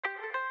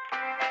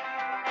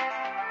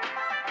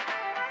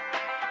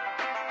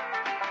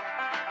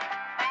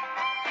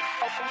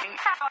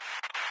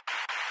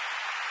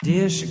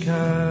Dear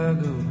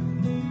Chicago.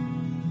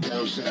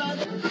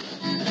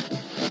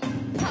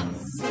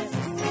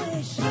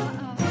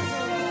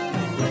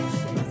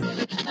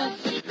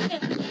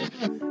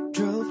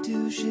 Drove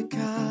to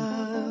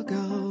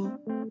Chicago.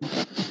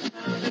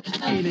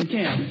 In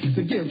camp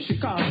to give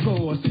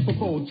Chicago a Super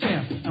Bowl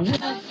champ.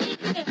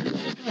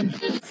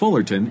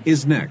 Fullerton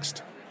is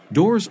next.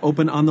 Doors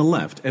open on the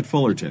left at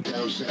Fullerton.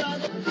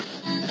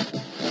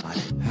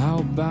 How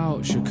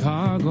about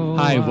Chicago?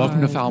 Hi,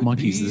 welcome to Foul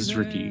Monkeys. This is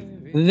Ricky.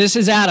 This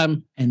is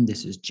Adam. And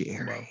this is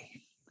Jerry.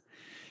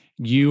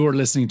 You are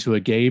listening to a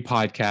gay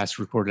podcast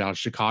recorded out of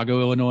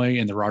Chicago, Illinois,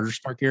 in the Rogers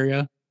Park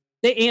area.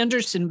 The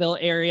Andersonville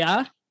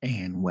area.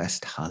 And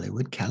West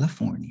Hollywood,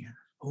 California.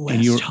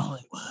 West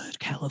Hollywood,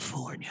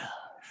 California.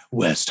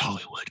 West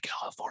Hollywood,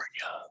 California.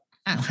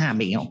 Oh, hi,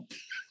 Bill.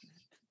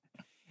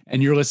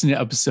 And you're listening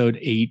to episode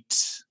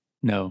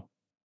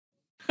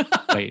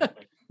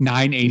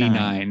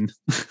 989.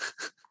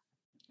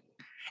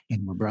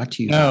 And we're brought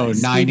to you No, by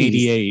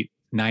 988.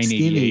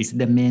 988. Skivvies,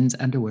 the Men's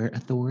Underwear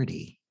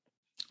Authority.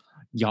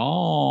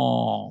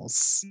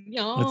 Y'alls.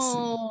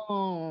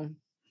 Yo.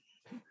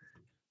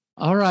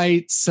 All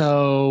right.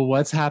 So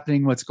what's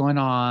happening? What's going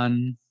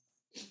on?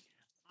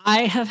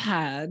 I have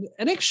had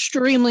an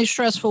extremely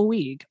stressful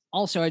week.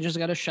 Also, I just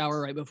got a shower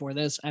right before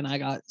this and I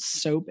got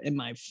soap in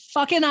my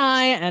fucking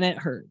eye and it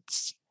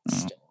hurts.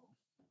 Oh.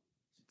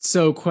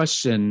 So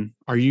question,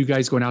 are you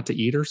guys going out to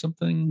eat or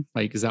something?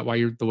 Like, is that why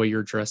you're the way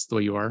you're dressed, the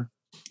way you are?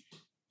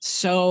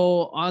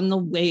 So on the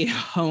way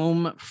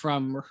home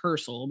from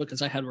rehearsal,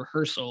 because I had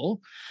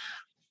rehearsal,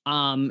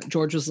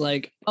 George was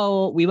like,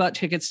 oh, we bought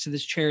tickets to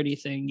this charity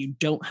thing. You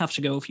don't have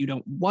to go if you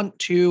don't want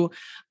to,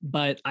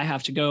 but I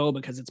have to go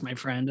because it's my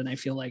friend and I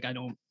feel like I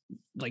don't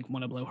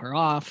want to blow her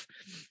off.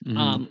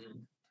 Mhm.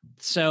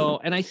 So,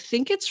 and I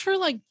think it's for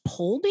like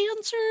pole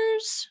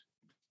dancers.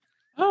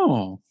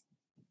 Oh,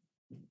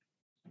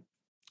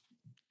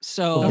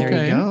 So Well, there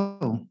Okay. you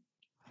go.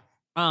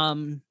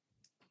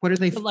 What are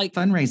they But, like-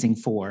 fundraising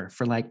for?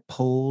 For like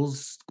pole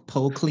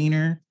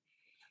cleaner?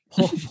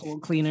 pole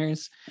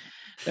cleaners.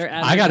 They're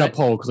I got a advertising-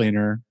 pole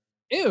cleaner.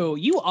 Ew,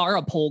 you are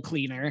a pole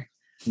cleaner.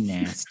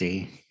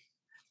 Nasty.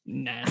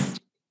 Nasty.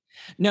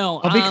 No,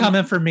 I'll be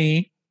coming for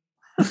me.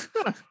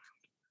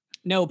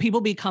 no,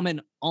 people be coming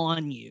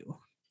on you.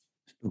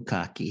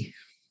 Bukkake.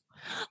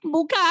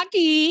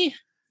 Bukkake.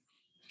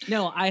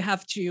 No, I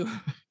have to.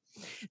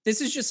 This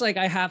is just like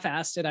I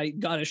half-assed it. I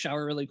got a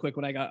shower really quick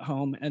when I got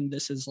home, and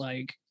this is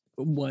like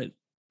what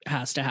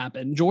has to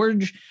happen.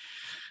 George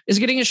is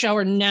getting a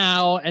shower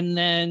now, and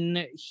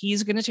then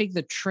he's going to take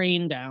the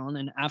train down.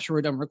 And after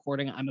we're done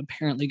recording, I'm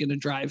apparently going to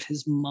drive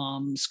his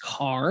mom's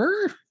car.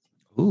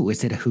 Ooh,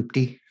 is it a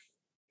hoopty?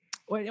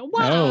 Wait, Oh,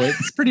 what?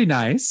 it's pretty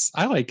nice.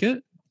 I like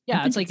it.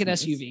 Yeah, I it's think like an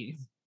it's nice. SUV.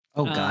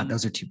 Oh God, Um,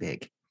 those are too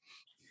big.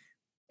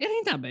 It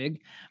ain't that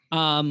big.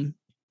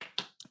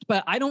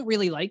 But I don't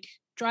really like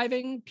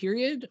driving,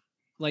 period.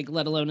 Like,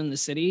 let alone in the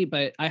city.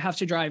 But I have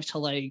to drive to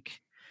like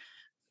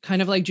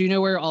kind of like, do you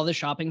know where all the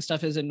shopping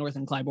stuff is in North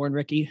and Clybourne,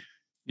 Ricky?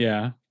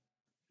 Yeah.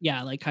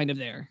 Yeah, like kind of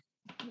there.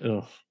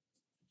 Ugh.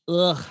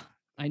 Ugh,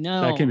 I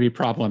know. That can be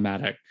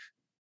problematic.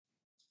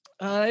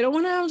 I don't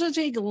want to have to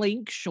take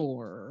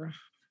Lakeshore.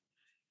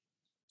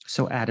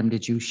 So Adam,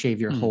 did you shave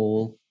your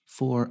hole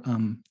for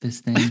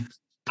this thing? 'Cause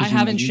I you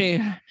haven't know you-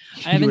 shaved. I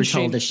You haven't were told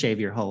shaved. to shave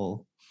your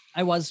hole.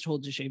 I was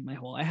told to shave my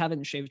hole. I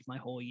haven't shaved my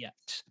hole yet.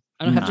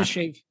 I don't have to Not-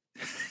 shave.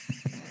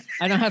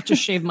 I don't have to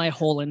shave my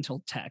hole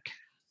until tech.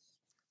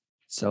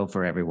 So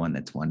for everyone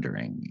that's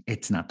wondering,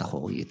 it's not the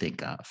hole you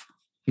think of.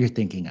 You're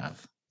thinking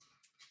of.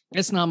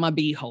 It's not my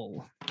bee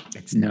hole.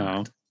 It's No.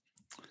 not.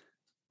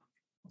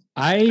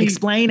 I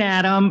Explain,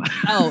 Adam.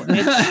 Oh,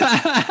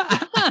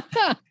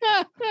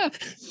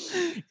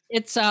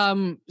 it's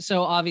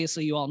so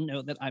obviously you all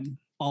know that I'm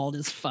bald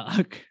as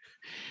fuck.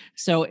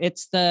 So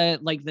it's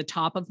the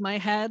top of my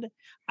head.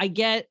 I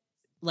get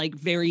like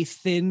very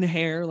thin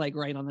hair like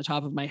right on the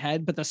top of my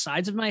head, but the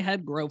sides of my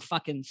head grow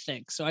fucking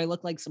thick. So I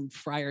look like some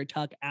Friar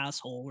Tuck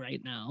asshole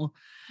right now.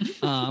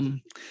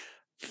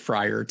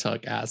 Friar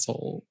Tuck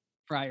asshole.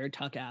 Friar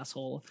Tuck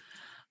asshole.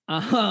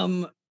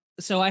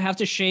 So I have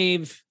to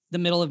shave the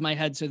middle of my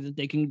head so that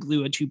they can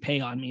glue a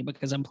toupee on me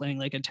because I'm playing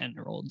like a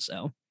 10-year-old.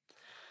 So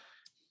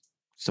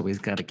So he's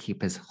got to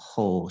keep his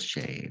hole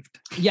shaved.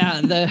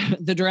 yeah,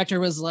 the director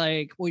was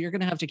like, well, you're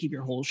gonna have to keep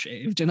your hole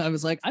shaved. And I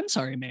was like, I'm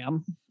sorry,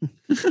 ma'am.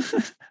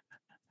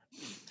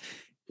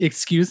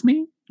 Excuse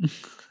me?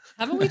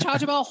 Haven't we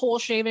talked about hole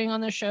shaving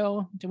on this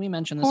show? Did we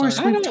mention Of this course,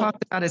 already? we've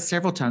talked about it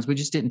several times. We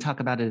just didn't talk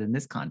about it in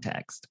this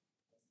context.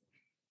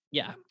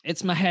 Yeah,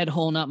 it's my head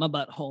hole, not my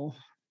butthole.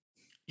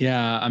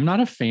 Yeah, I'm not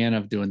a fan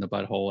of doing the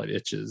butthole. It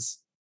itches.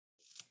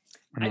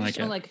 I don't just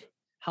don't it. like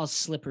how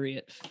slippery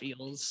it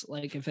feels.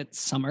 Like if it's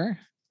summer.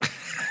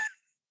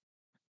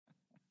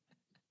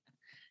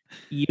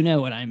 You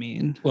know what I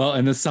mean. Well,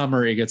 in the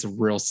summer, it gets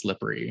real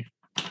slippery.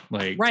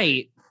 Like,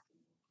 Right.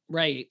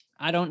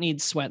 I don't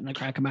need sweat in the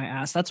crack of my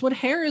ass. That's what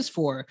hair is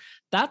for.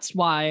 That's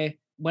why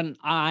when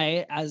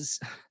I, as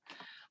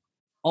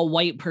a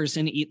white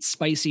person eats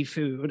spicy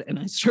food and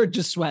I start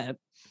to sweat,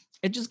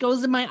 it just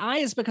goes in my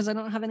eyes because I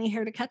don't have any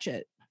hair to catch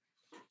it.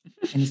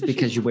 And it's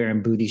because you're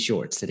wearing booty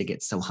shorts that it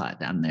gets so hot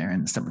down there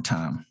in the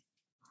summertime.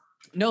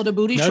 No, the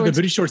booty No, shorts.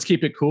 the booty shorts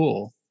keep it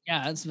cool.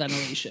 Yeah, it's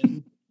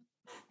ventilation.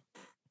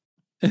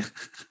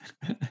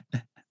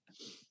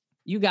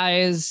 You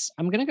guys,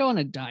 I'm gonna go on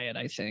a diet,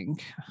 I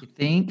think. You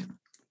think?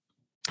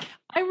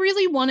 I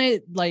really want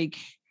it like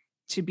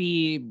to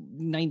be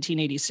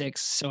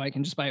 1986 so I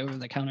can just buy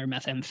over-the-counter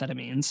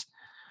methamphetamines.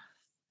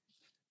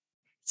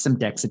 Some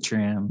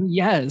Dexatrim.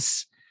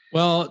 Yes.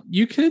 Well,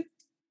 you could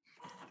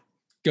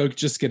go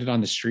just get it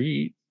on the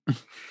street. I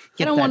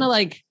don't want to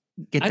like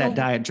Get I that don't-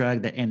 diet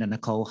drug that Anna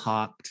Nicole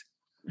hawked.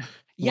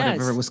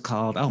 Whatever it yes. was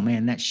called. Oh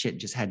man, that shit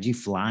just had you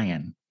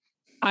flying.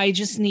 I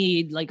just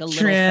need like a little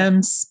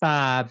Trim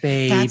spa,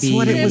 baby. That's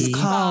what it was Baby.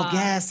 called.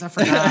 Yes, I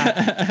forgot.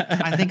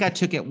 I think I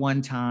took it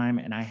one time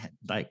and I had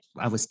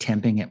I was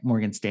temping at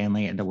Morgan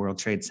Stanley at the World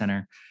Trade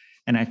Center.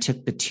 And I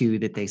took the 2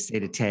 that they say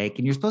to take.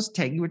 And you were supposed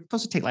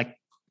to take like,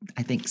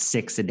 I think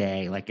 6 a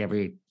day, like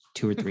every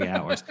 2 or 3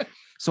 hours.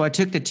 So I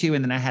took the 2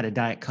 and then I had a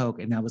Diet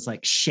Coke and I was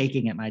like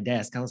shaking at my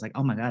desk. I was like,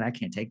 oh my God, I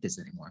can't take this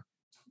anymore.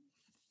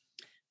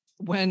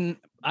 When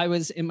I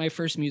was in my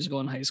first musical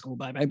in high school,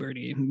 Bye Bye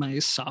Birdie, my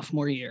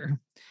sophomore year,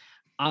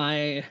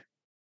 I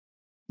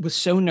was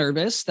so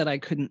nervous that I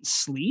couldn't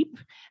sleep.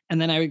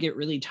 And then I would get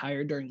really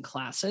tired during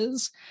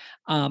classes.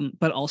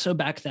 But also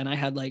back then I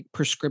had like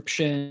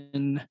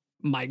prescription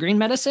migraine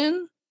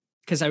medicine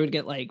because I would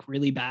get like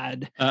really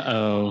bad.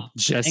 Jesse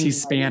anxiety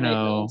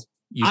Spano. migraines.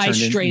 I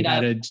straight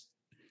up-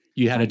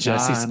 You had Oh a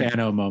Jesse God.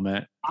 Spano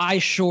moment. I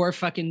sure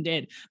fucking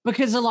did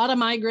because a lot of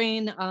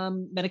migraine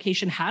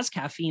medication has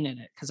caffeine in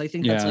it because I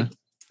think that's Yeah. like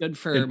good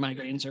for It-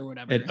 migraines or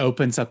whatever. It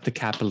opens up the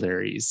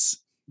capillaries.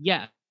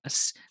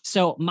 Yes.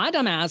 So my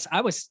dumb ass, I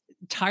was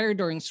tired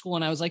during school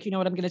and I was like, you know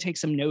what? I'm going to take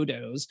some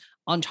no-dos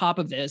on top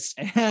of this.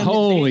 And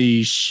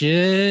Holy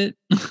shit.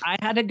 I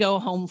had to go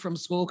home from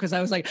school because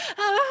I was like,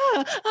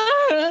 Oh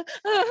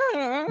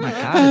my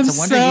God, I'm it's a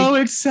wonder so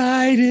you-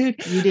 excited.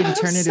 You didn't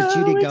turn into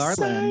Judy Garland.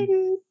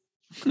 Garland.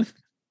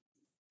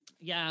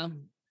 yeah.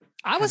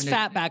 I was Having a-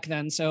 fat back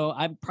then, so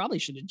I probably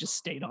should have just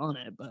stayed on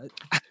it, but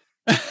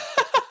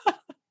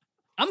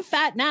I'm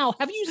fat now.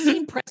 Have you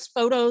seen press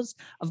photos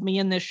of me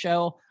in this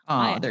show?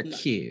 Oh, they're am-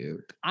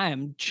 cute. I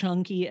am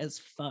chunky as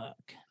fuck.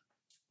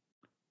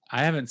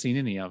 I haven't seen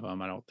any of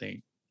them, I don't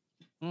think.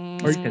 Or,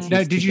 Mm, no,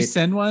 he's did you keep it-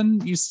 send one?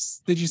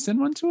 Did you send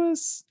one to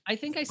us? I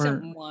think I or-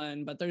 sent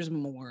one, but there's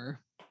more.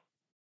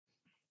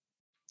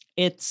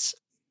 It's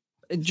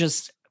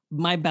just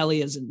my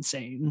belly is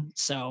insane.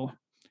 So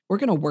we're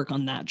gonna work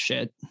on that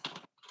shit.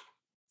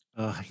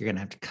 Oh, you're gonna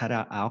have to cut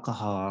out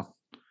alcohol.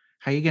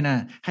 How you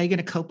gonna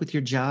cope with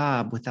your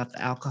job without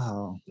the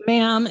alcohol?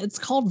 Ma'am, it's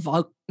called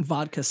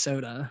vodka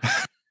soda.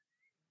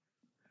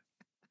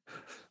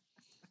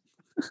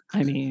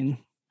 I mean,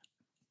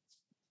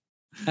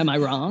 am I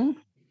wrong?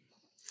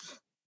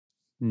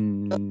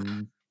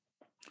 Mm.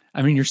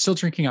 I mean, you're still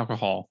drinking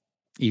alcohol,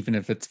 even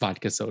if it's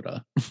vodka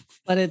soda.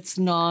 But it's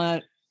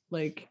not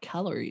like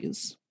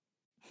calories.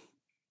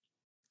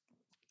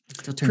 It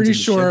still turns Pretty into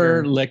sure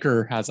sugar.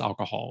 liquor has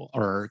alcohol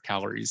or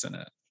calories in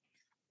it.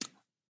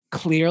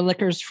 Clear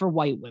liquors for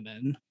white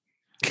women.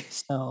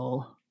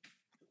 So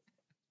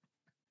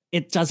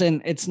it's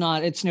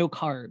no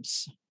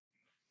carbs.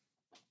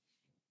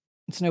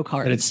 It's no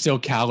carbs. But it's still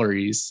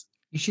calories.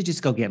 You should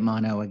just go get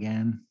mono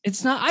again.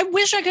 It's not. I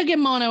wish I could get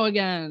mono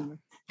again.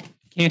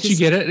 Can't you Just-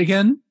 get it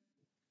again?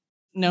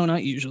 No,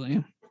 not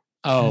usually.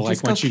 Oh,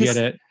 Just like once go you kiss-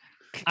 get it.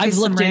 I've Kiss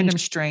some looked random into-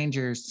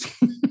 strangers.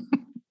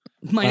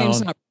 My name's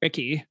Well- not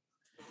Ricky.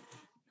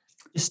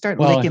 Just start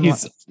Well, licking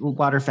he's-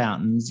 water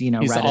fountains. You know,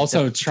 He's right at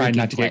also the trying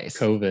not to drinking get place.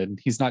 COVID.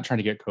 He's not trying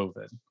to get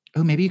COVID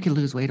Oh, maybe you could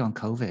lose weight on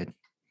COVID.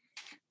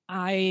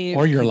 I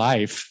or your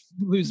life.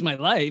 lose my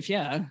life.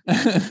 Yeah.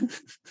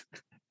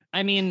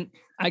 I mean,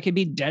 I could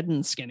be dead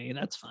and skinny.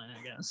 That's fine,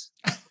 I guess.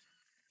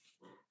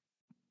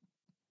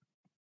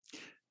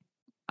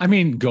 I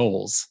mean,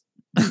 goals.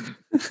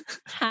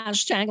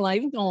 Hashtag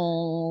life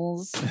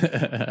goals.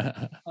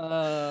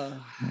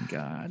 Oh my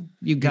God.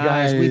 You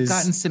guys, we've guys-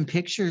 gotten some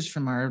pictures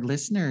from our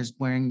listeners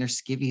wearing their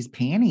skivvies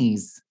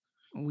panties.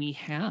 We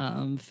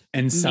have.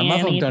 And some of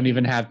them Manny. don't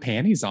even have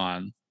panties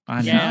on.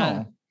 I Yeah.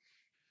 know.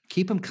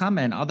 Keep them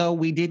coming. Although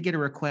we did get a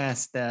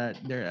request that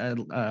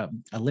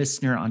a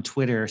listener on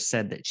Twitter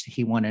said that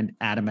he wanted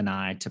Adam and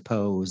I to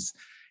pose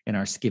in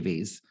our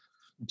skivvies.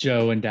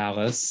 Joe in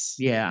Dallas.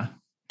 Yeah.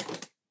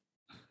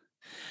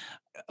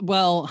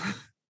 Well,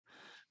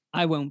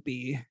 I won't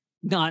be.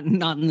 Not in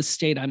the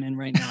state I'm in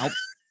right now.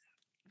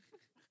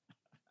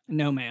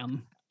 No,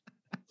 ma'am.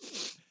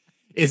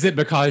 Is it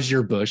because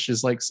your bush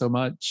is like so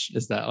much?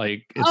 Is that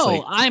like it's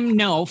like I'm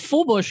no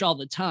full bush all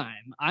the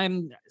time.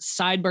 I'm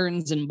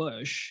sideburns and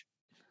bush.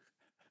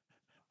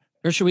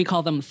 Or should we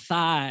call them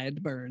thigh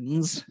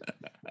burns?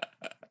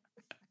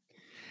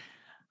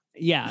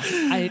 Yeah.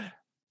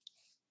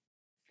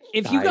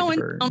 If you go in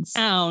Sideburns.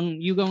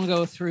 downtown, you gonna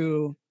go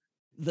through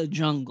the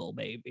jungle,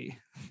 baby.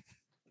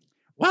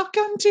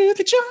 Welcome to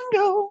the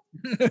jungle.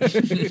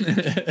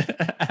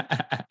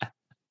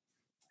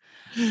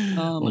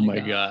 Oh Oh my my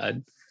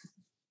God.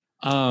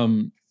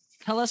 God.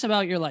 Tell us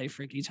about your life,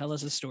 Ricky. Tell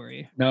us a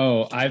story.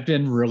 No, I've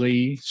been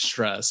really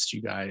stressed,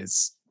 you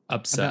guys.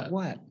 Upset About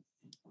what?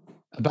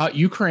 about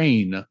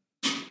Ukraine.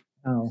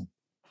 Oh,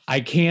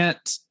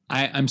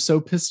 I'm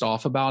so pissed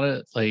off about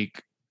it.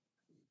 Like,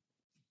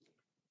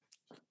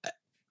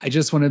 I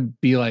just want to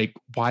be like,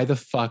 why the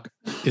fuck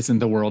isn't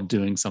the world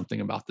doing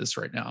something about this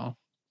right now?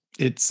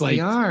 It's like,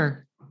 they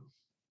are.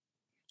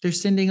 They're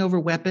sending over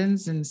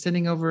weapons and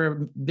sending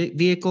over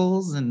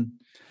vehicles, and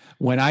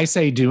when I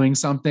say doing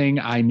something,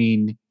 I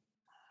mean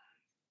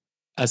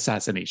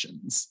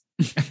assassinations.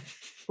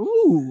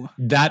 Ooh.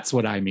 That's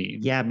what I mean.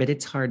 yeah, but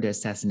it's hard to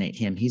assassinate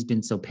him. He's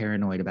been so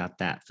paranoid about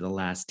that for the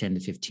last 10 to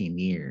 15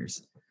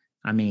 years.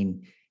 I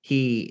mean,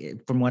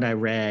 from what I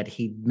read,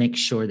 he makes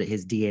sure that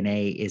his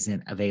DNA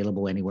isn't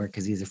available anywhere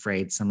because he's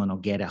afraid someone will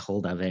get a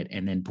hold of it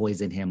and then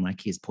poison him like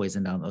he's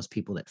poisoned all those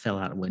people that fell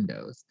out of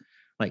windows.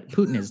 Like,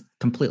 Putin is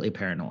completely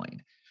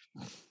paranoid.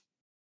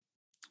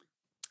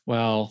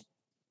 Well,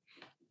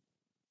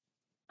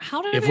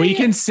 How did if I we get-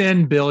 can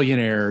send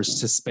billionaires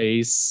to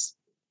space,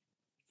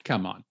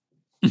 come on.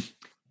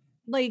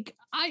 like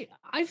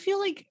I feel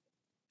like,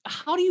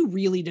 how do you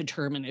really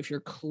determine if your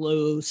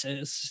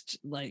closest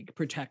like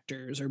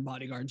protectors or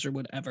bodyguards or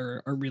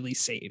whatever are really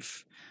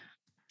safe?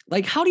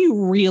 Like, how do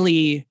you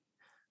really,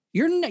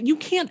 you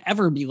can't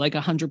ever be like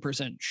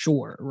 100%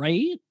 sure,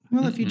 right?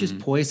 Well, if you just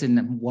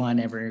poison one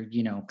every,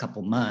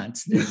 couple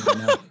months, then,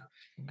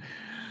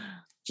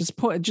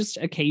 Just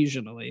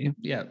occasionally.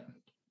 yeah.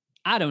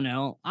 I don't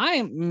know.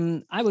 I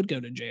would go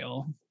to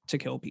jail to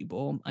kill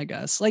people, I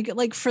guess.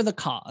 Like for the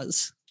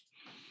cause.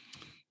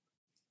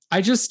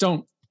 I just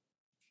don't.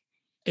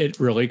 It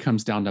really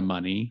comes down to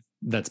money.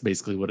 That's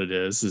basically what it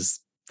is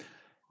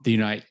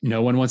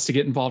no one wants to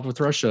get involved with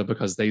Russia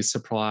because they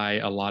supply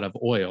a lot of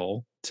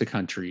oil to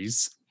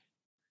countries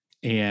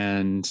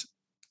and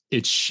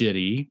it's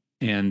shitty,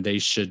 and they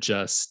should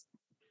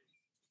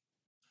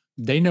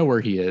they know where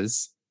he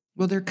is.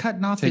 Well, they're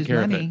cutting off Take his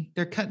care of it. money.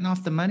 They're cutting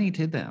off the money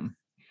to them.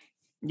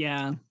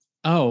 Yeah.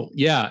 Oh,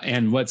 yeah.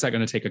 And what's that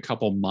going to take, a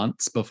couple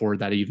months before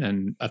that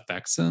even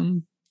affects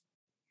him?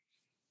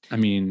 I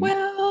mean,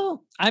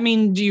 Well,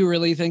 do you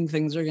really think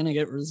things are going to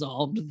get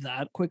resolved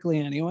that quickly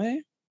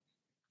anyway?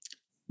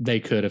 they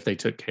could if they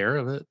took care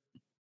of it.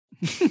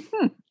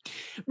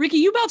 Ricky,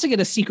 you about to get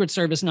a Secret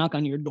Service knock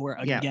on your door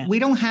Yeah. again. We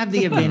don't have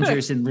the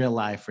Avengers in real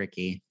life,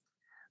 Ricky.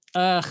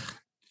 Ugh.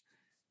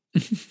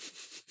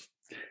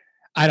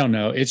 I don't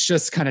know. It's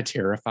just kind of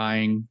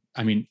terrifying.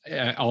 I mean,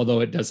 although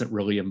it doesn't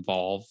really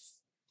involve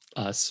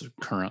us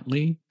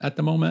currently at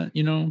the moment,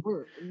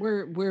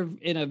 We're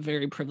in a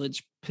very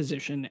privileged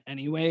position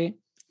anyway.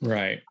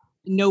 Right.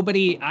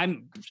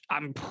 I'm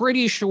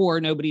pretty sure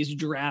nobody's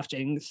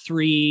drafting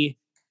 3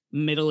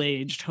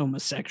 middle-aged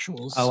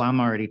homosexuals. Oh, I'm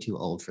already too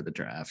old for the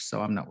draft,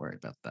 so I'm not worried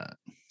about that.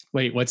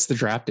 Wait, what's the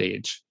draft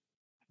age?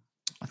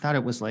 I thought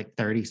it was like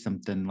 30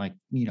 something, like,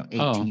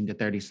 18 to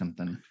 30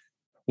 something.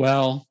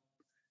 Well,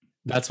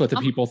 that's what the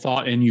people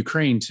thought in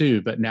Ukraine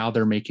too, but now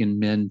they're making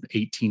men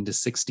 18 to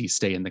 60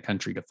 stay in the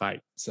country to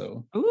fight.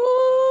 So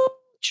Ooh,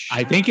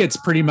 I think it's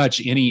pretty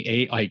much any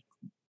age, like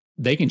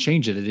they can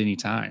change it at any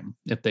time.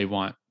 If they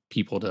want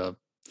people to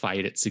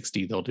fight at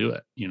 60, they'll do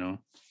it,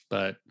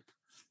 but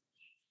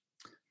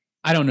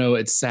I don't know.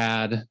 It's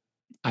sad.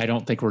 I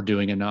don't think we're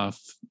doing enough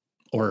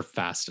or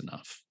fast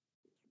enough,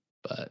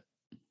 but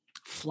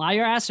fly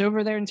your ass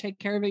over there and take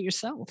care of it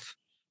yourself.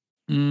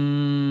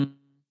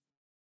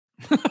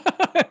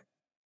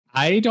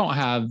 I don't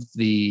have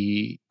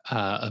the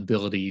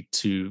ability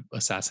to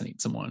assassinate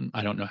someone.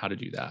 I don't know how to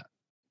do that.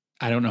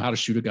 I don't know how to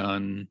shoot a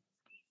gun.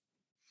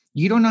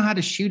 You don't know how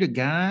to shoot a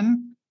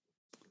gun?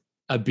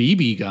 A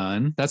BB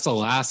gun. That's the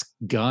last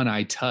gun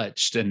I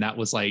touched. And that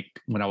was like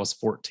when I was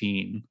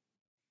 14.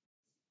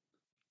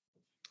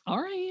 All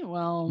right.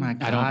 Well, My I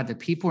don't- God, the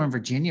people in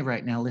Virginia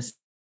right now, listen,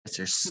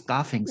 they're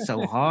scoffing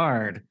so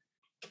hard.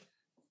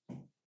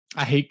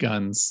 I hate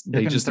guns.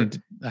 They're They gonna just throw- need to,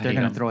 I They're hate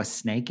going to 'em. throw a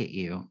snake at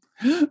you.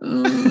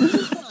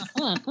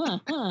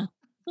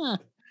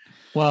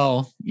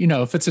 Well,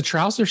 if it's a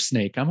trouser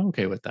snake, I'm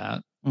okay with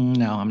that.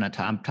 No, I'm not.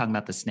 I'm talking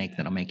about the snake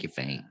that'll make you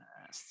faint.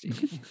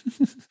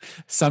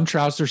 Some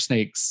trouser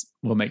snakes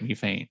will make me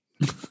faint.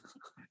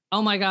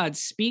 Oh my God.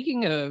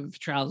 Speaking of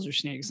trouser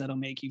snakes that'll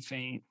make you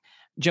faint,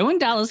 Joe and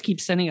Dallas keep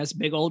sending us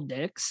big old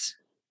dicks.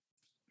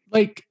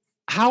 Like,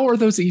 how are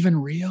those even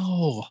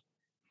real?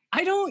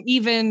 I don't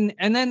even,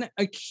 and then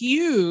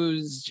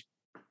accused.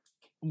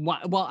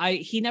 Well,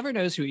 he never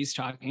knows who he's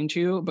talking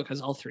to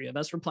because all 3 of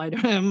us replied to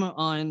him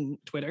on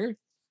Twitter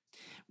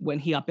when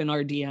he up in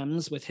our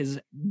DMs with his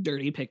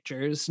dirty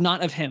pictures,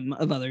 not of him,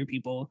 of other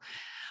people.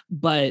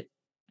 But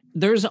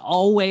there's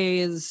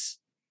always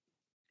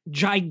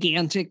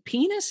gigantic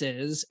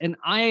penises. And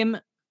I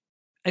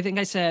think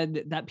I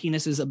said that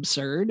penis is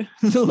absurd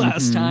the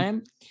last Mhm.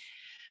 time.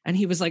 And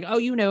he was like,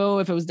 oh,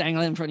 if it was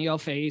dangling in front of your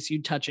face,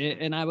 you'd touch it.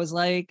 And I was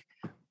like,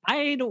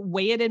 I'd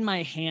weigh it in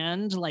my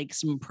hand like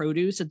some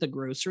produce at the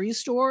grocery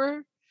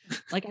store.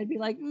 Like I'd be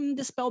like,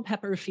 this bell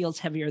pepper feels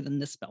heavier than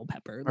this bell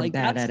pepper. Or Like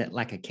bad that's at it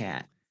like a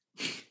cat.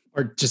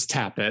 Or just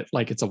tap it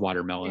like it's a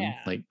watermelon. yeah.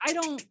 Like I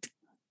don't.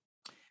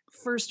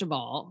 First of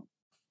all,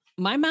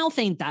 my mouth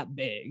ain't that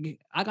big.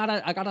 I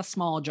got a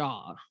small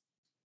jaw,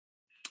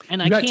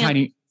 and you got can't.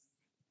 tiny.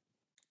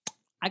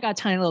 I got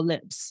tiny little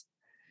lips.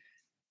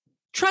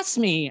 Trust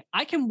me,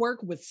 I can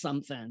work with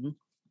something.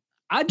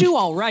 I do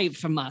all right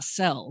for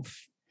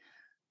myself,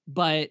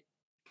 but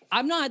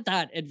I'm not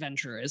that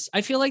adventurous.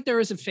 I feel like there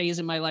was a phase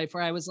in my life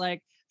where I was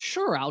like,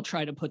 sure, I'll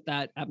try to put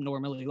that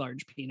abnormally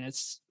large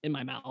penis in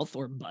my mouth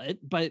or butt,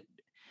 but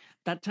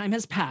that time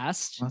has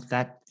passed.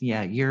 Well,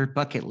 your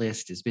bucket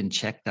list has been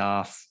checked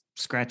off,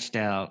 scratched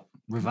out,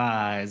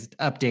 revised,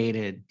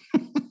 updated.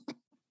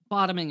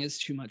 Bottoming is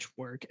too much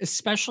work,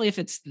 especially if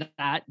it's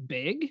that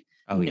big.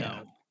 Oh, No. yeah.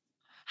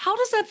 How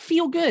does that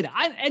feel good?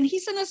 And he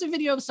sent us a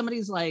video of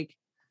somebody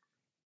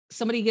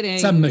getting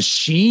It's a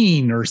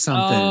machine or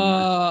something.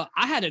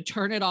 I had to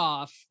turn it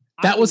off.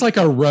 That was like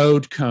a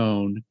road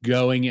cone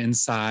going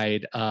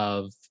inside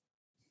of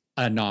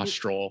a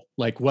nostril.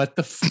 Like, what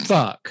the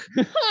fuck?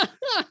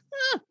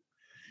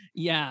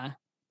 Yeah.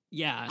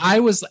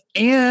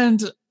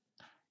 And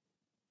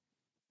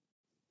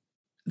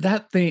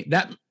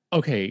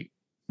okay.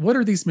 What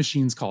are these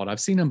machines called? I've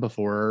seen them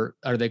before.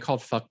 Are they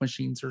called fuck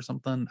machines or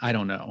something? I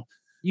don't know.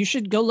 You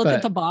should go look at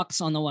But- the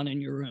box on the one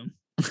in your room.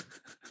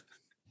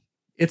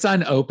 It's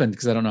unopened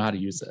because I don't know how to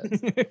use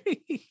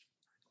it.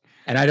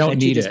 And I don't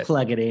Bet you need just it.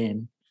 plug it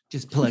in.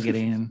 Just plug it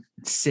in.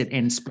 Sit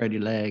and spread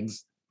your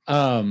legs.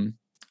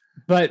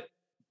 But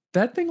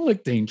that thing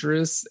looked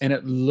dangerous and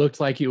it looked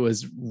like it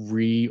was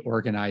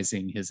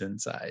reorganizing his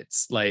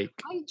insides. Like,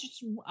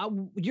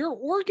 Your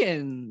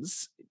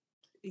organs.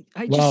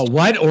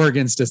 what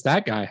organs does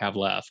that guy have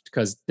left?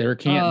 Because there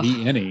can't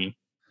be any.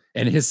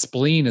 And his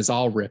spleen is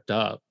all ripped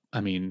up. I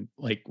mean,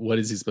 like, what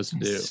is he supposed to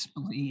do?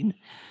 Spleen.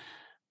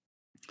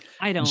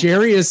 I don't.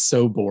 Jerry is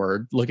so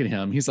bored. Look at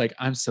him. He's like,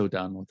 I'm so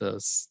done with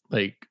this.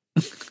 Like,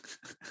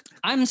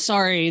 I'm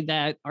sorry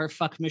that our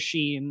fuck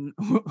machine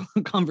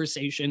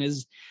conversation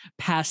is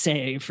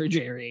passe for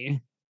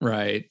Jerry.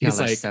 right. Y'all He's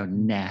are like, so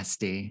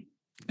nasty.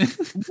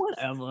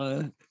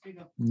 Whatever.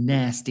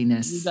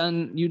 Nastiness.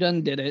 You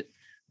done did it.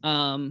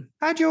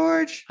 Hi,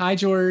 George. hi,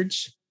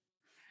 George.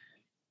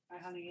 Hi,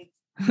 honey.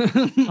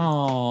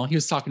 Oh, he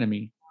was talking to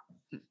me.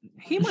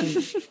 He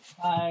went.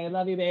 I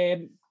love you,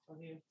 babe. Love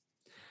you.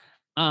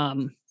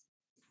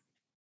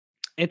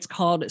 It's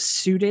called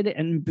Suited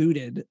and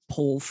Booted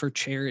Poll for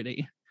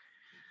Charity.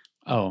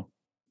 Oh,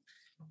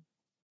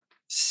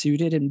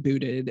 Suited and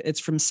Booted.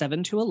 It's from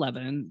 7 to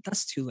 11.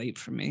 That's too late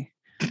for me.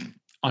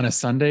 on a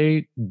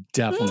Sunday,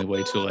 definitely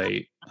way too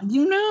late.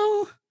 You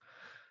know,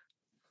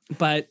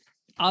 but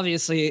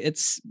obviously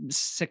it's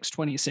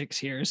 6:26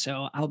 here,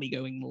 so I'll be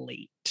going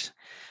late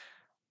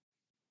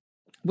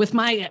with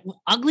my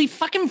ugly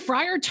fucking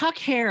Friar Tuck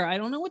hair. I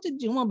don't know what to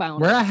do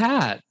about Wear it. a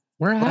hat.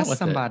 Wear a hat Bless with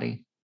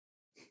somebody.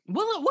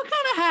 Well, what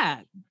kind of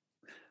hat?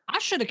 I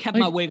should have kept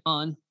my wig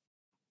on.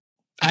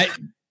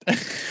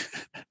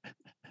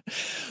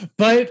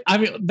 But I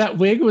mean, that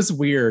wig was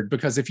weird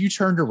because if you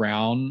turned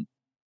around,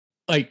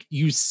 like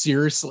you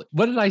seriously,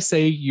 what did I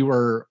say? You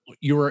were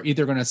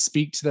either going to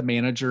speak to the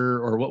manager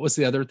or what was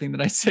the other thing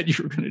that I said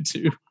you were going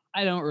to do?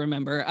 I don't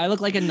remember. I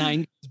look like a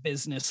 90s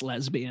business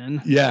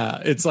lesbian.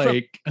 Yeah. It's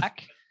like,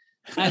 Back.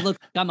 I look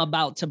like I'm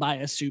about to buy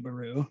a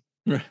Subaru.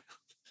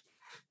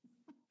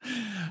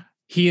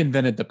 he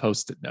invented the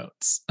Post-it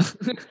notes.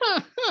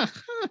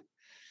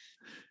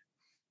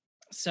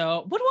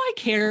 So what do I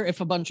care if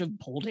a bunch of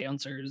pole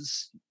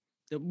dancers,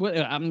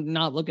 I'm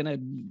not looking to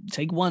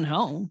take one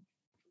home.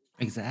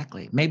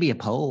 Exactly. Maybe a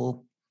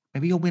poll.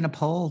 Maybe you'll win a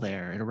poll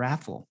there at a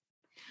raffle.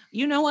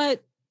 You know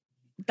what?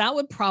 That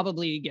would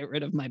probably get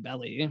rid of my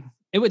belly.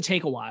 It would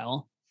take a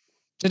while.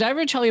 Did I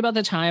ever tell you about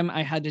the time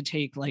I had to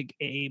take like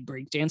a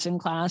breakdancing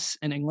class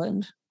in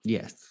England?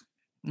 Yes.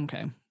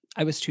 Okay.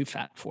 I was too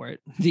fat for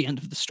it. The end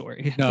of the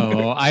story.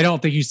 No, I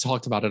don't think you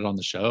talked about it on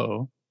the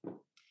show.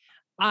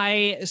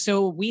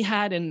 So we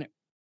had an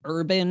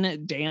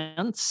urban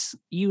dance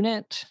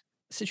unit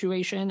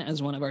situation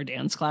as one of our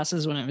dance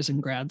classes when I was in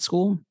grad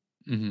school.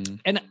 Mm-hmm.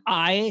 And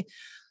I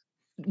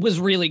was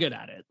really good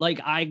at it. Like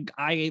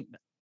I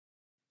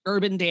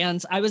urban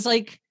dance. I was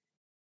like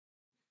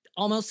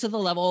almost to the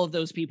level of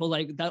those people,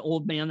 like that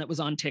old man that was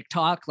on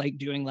TikTok, like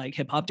doing like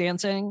hip hop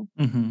dancing.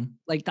 Mm-hmm.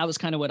 Like that was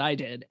kind of what I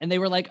did. And they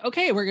were like,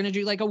 okay, we're going to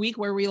do like a week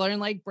where we learn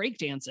like break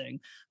dancing.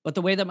 But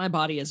the way that my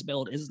body is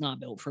built is not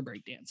built for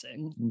break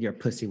dancing. Your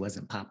pussy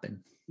wasn't popping.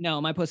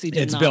 No, my pussy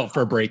did It's not. built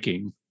for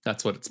breaking.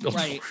 That's what it's built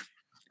Right. for.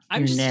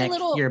 I'm Your just neck, a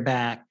little. your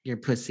back, your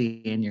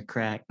pussy, and your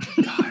crack.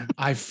 God,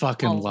 I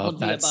fucking All love of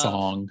the that above.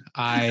 song.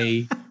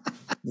 I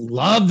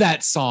love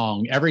that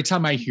song. Every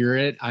time I hear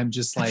it, I'm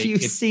just like, Have you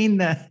it's, seen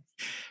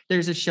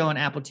there's a show on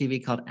Apple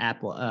TV called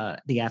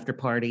The After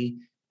Party,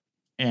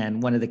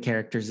 and one of the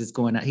characters is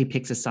going out. He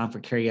picks a song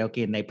for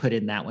karaoke and they put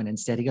in that one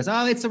instead. He goes,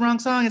 "Oh, it's the wrong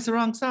song. It's the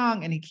wrong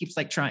song." And he keeps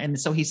like trying. And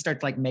so he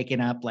starts like making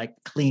up like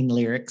clean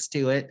lyrics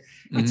to it.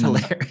 It's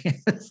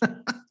hilarious.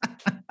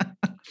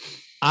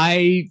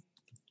 I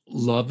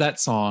love that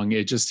song.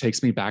 It just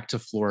takes me back to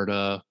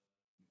Florida.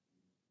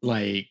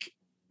 Like,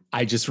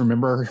 I just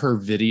remember her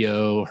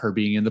video, her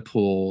being in the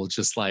pool,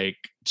 just like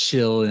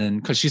chilling,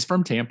 because she's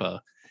from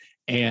Tampa.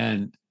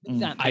 And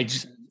I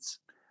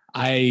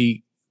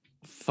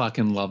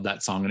fucking love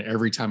that song. And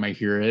every time I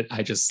hear it,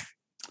 I just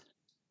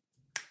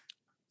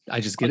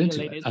get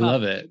into it. I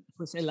love it.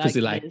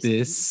 Pussy like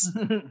this.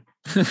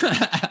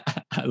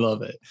 I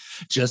love it.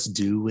 Just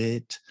do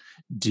it.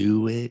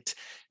 Do it.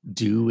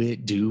 Do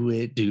it. Do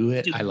it. Do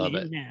it. I love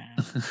it.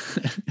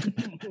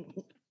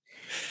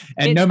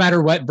 And no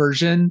matter what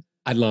version,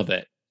 I love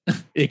it.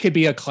 It could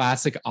be a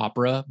classic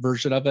opera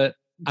version of it.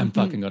 I'm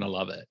fucking gonna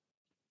love it.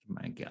 Oh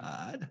my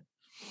God.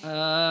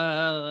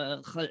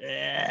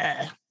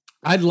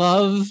 I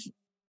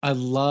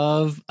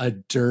love a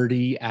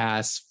dirty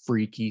ass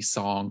freaky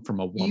song from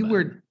a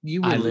woman.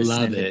 You were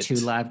listening to Two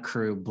Live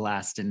Crew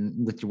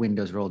blasting with your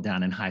windows rolled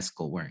down in high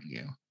school, weren't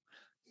you?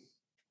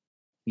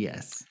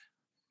 Yes.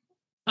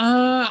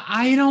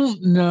 I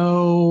don't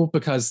know,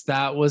 because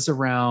that was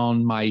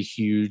around my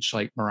huge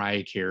like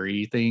Mariah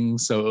Carey thing.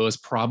 So it was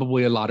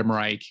probably a lot of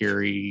Mariah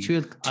Carey.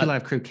 Two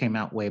Live Crew came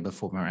out way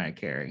before Mariah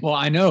Carey. Well,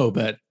 I know,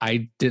 but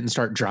I didn't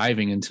start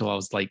driving until I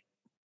was like,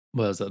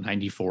 what was it,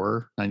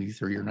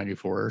 93 or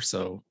 94?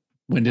 So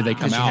when did they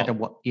come out?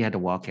 You had to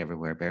walk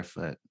everywhere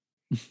barefoot.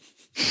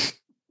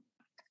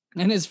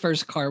 And his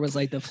first car was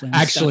like the Flintstones.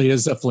 Actually,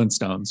 is a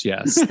Flintstones.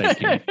 Yes,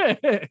 thank you.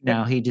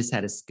 No, he just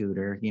had a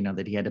scooter,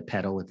 that he had to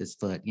pedal with his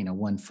foot,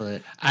 1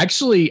 foot.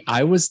 Actually,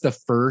 I was the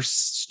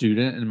first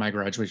student in my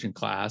graduating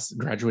class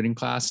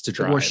to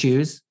drive. Wore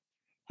shoes.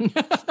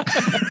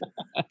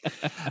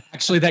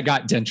 Actually, that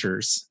got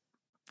dentures.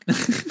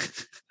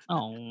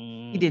 Oh,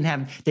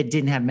 that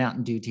didn't have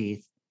Mountain Dew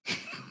teeth.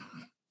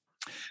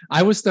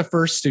 I was the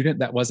first student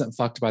that wasn't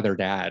fucked by their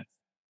dad.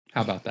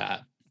 How about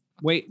that?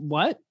 Wait,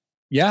 what?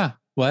 Yeah.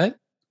 What?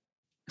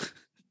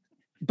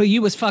 But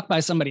you was fucked by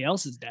somebody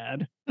else's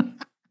dad.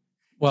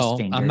 Well,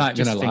 I'm not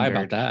going to lie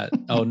about that.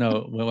 Oh, no,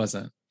 it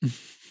wasn't.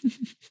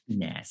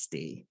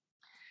 Nasty.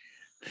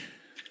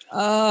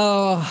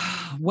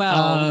 Oh,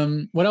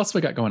 well. What else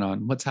we got going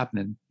on? What's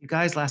happening? You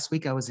guys, last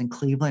week I was in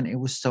Cleveland. It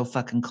was so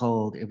fucking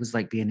cold. It was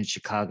like being in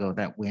Chicago,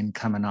 that wind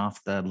coming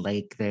off the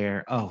lake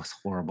there. Oh, it's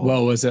horrible.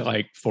 Well, was it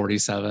like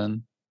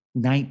 47?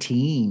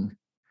 19.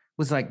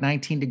 Was like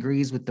 19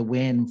 degrees with the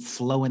wind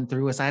flowing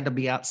through us. I had to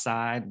be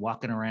outside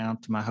walking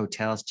around to my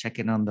hotels,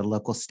 checking on the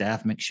local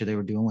staff, make sure they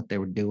were doing what they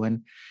were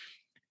doing.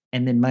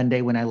 And then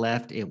Monday when I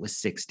left, it was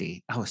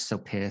 60. I was so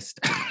pissed.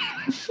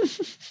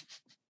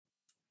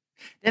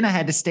 Then I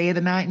had to stay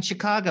the night in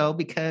Chicago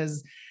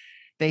because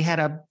they had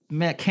a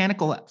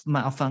mechanical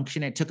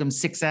malfunction. It took them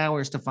 6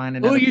 hours to find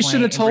another. Oh, you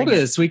should have told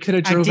us. We could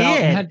have drove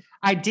out.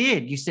 I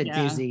did. You said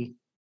busy.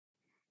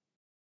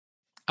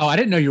 Oh, I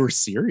didn't know you were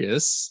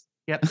serious.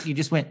 Yep, you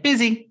just went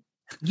busy.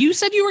 You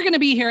said you were going to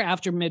be here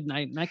after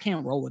midnight, and I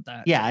can't roll with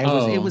that. Yeah,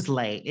 it was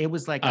late. It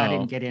was like I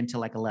didn't get in till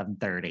like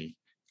 11:30.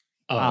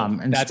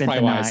 And that's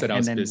probably why I said I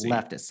was busy.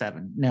 Left at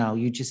 7. No,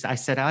 I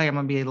said, I'm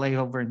going to be a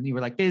layover, and you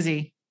were like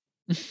busy.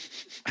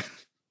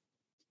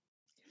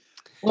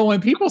 Well,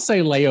 when people say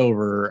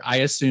layover, I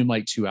assume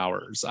like 2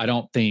 hours. I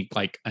don't think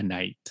like a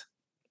night.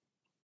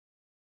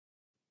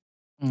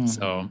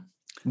 So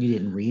you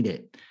didn't read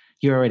it.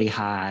 You're already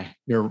high.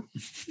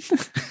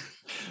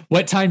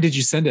 What time did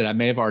you send it? I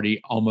may have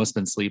already almost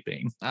been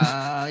sleeping.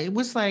 It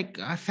was like,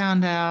 I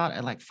found out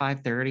at like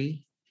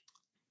 5:30.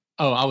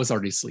 Oh, I was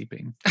already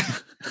sleeping.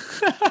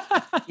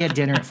 You had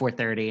dinner at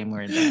 4:30 and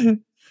we're in bed.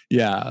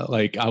 Yeah,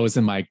 like I was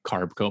in my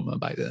carb coma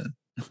by then.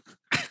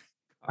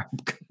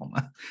 Carb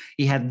coma.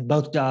 You had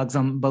both dogs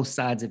on both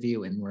sides of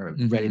you and we're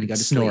ready to go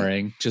to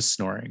sleep. Just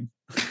snoring.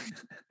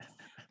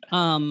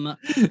 I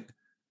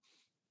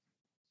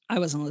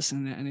wasn't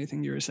listening to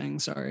anything you were saying.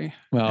 Sorry.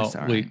 Well,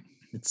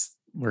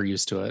 we're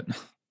used to it.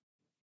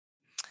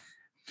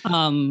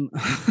 I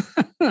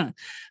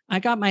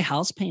got my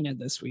house painted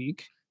this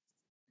week.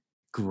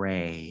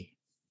 Gray.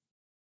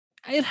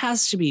 It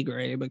has to be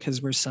gray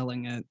because we're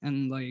selling it,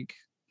 and like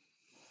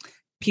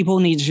people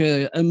need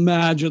to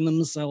imagine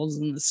themselves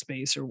in the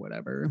space or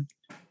whatever.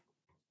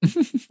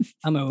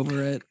 I'm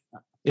over it.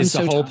 Is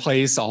the whole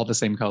place all the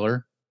same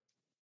color?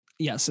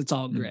 Yes, it's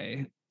all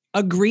gray.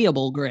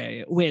 Agreeable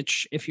gray,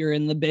 which if you're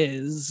in the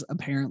biz,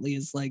 apparently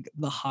is like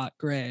the hot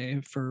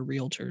gray for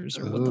realtors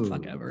or what the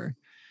fuck ever.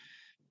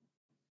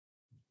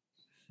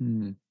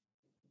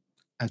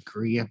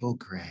 Agreeable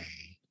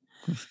gray.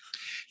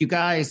 You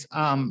guys,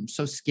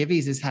 so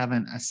Skivvies is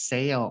having a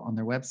sale on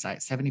their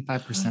website,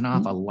 75%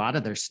 off a lot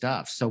of their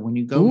stuff. So when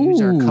you go use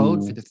our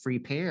code for the free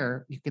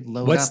pair, you could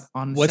load up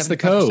on what's the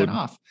code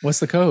off. What's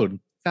the code?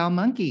 Foul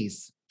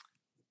Monkeys.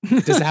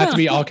 Does it have to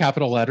be all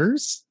capital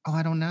letters? Oh,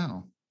 I don't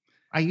know.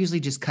 I usually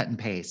just cut and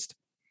paste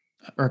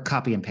or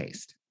copy and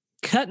paste.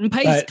 cut and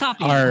paste But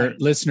copy. our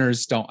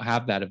listeners don't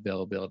have that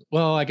availability.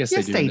 Well, I guess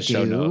Yes, they do in they the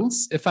show do.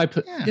 notes. If I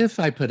put Yeah.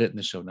 it in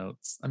the show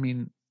notes, I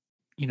mean,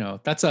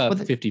 that's a Well,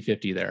 the-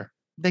 50-50 there.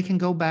 They can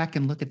go back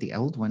and look at the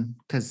old one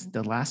because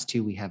the last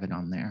two we have it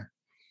on there.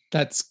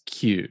 That's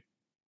cute.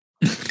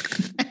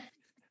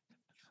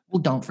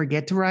 Well, don't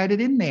forget to write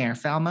it in there.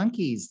 Foul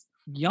monkeys.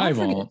 Y'all I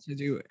forget won't. to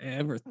do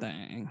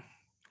everything.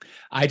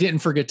 I didn't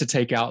forget to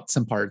take out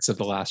some parts of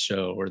the last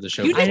show or the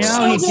show. You I did know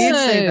before. he so did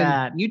say good.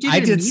 that. You did. I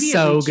it did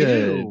so immediately,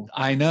 good. too.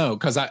 I know,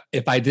 because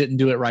if I didn't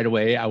do it right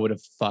away, I would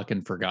have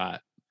fucking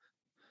forgot.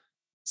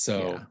 So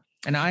Yeah.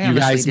 And I you honestly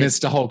guys did-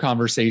 missed a whole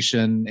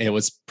conversation. It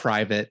was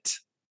private.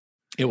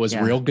 It was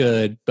Yeah. real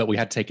good, but we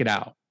had to take it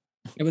out.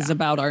 It was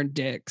about our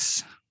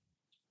dicks.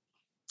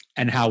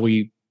 And how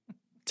we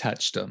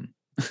touched them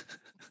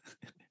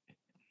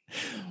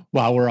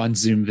while we're on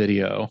Zoom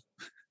video.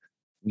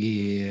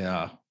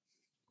 Yeah.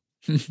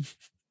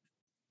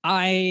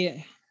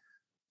 I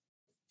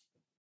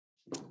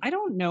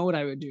don't know what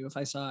I would do if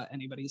I saw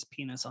anybody's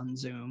penis on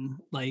Zoom,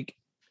 like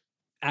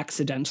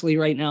accidentally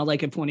right now.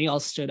 Like if one of y'all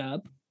stood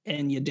up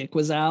and your dick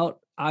was out,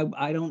 I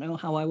don't know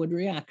how I would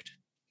react.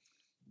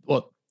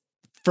 Well,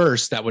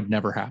 first, that would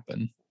never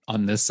happen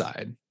on this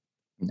side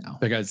No.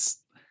 because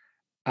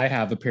I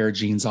have a pair of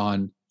jeans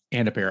on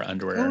and a pair of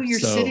underwear. Oh, you're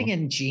so- sitting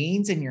in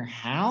jeans in your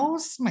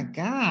house? My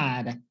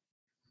God.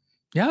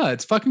 Yeah,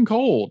 it's fucking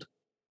cold.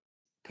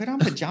 Put on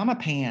pajama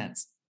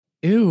pants.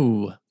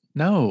 Ew,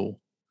 no.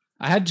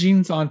 I had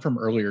jeans on from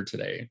earlier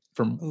today,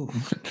 from Ooh.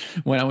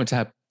 when I went to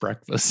have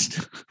breakfast.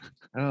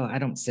 Oh, I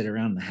don't sit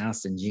around the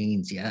house in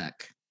jeans. Yuck.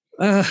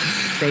 Ugh.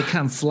 They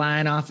come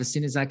flying off as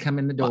soon as I come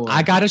in the door.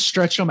 I gotta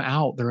stretch them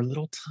out. They're a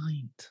little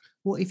tight.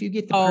 Well, if you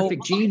get the Oh,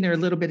 perfect jean, there are a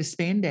little bit of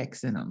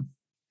spandex in them.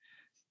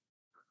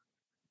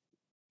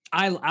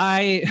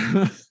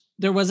 I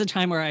there was a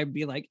time where I'd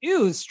be like,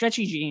 ew,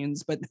 stretchy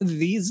jeans, but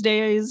these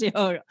days,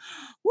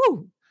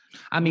 woo,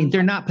 I mean,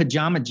 they're not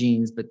pajama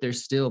jeans, but they're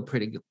still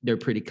pretty. They're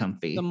pretty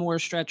comfy. the more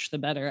stretch, the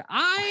better.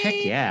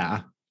 Heck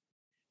yeah.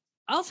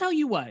 I'll tell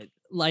you what,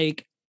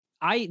 like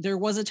there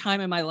was a time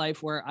in my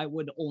life where I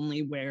would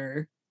only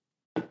wear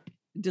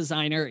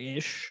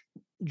designer-ish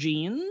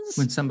jeans.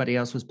 When somebody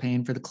else was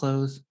paying for the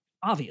clothes.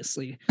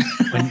 Obviously.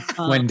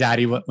 When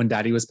daddy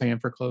was paying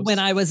for clothes. When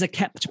I was a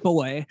kept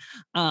boy.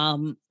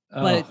 oh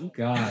but-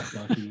 God,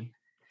 Lucky.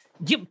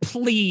 You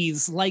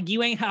please, like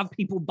you ain't have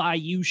people buy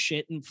you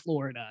shit in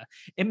Florida.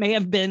 It may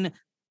have been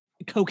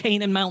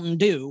cocaine and Mountain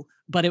Dew,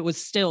 but it was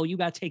still you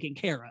got taken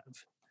care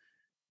of.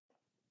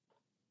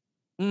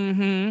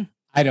 Mm-hmm.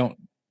 I don't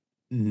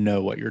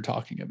know what you're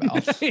talking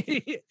about.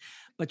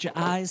 But your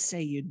eyes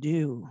say you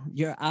do.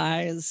 Your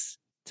eyes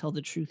tell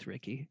the truth,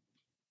 Ricky.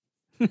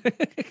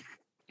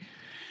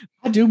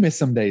 I do miss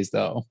some days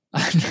though.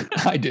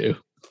 I do.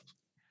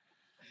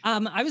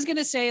 I was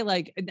gonna say,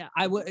 like,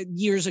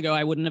 years ago,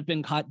 I wouldn't have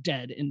been caught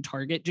dead in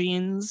Target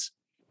jeans,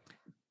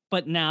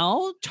 but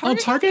now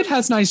Target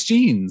has nice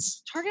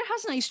jeans. Target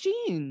has nice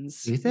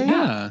jeans. Do they?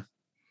 Yeah.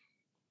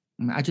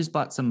 I just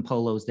bought some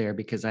polos there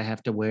because I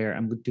have to wear.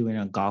 I'm doing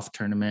a golf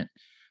tournament,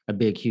 a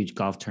big, huge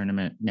golf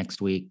tournament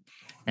next week,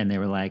 and they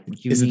were like,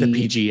 Is it the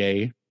need-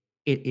 PGA?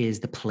 It is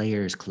the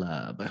Players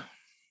Club.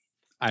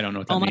 I don't know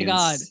what that Oh my means.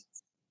 God.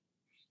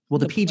 Well,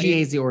 the The PGA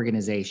play- is the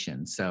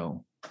organization,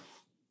 so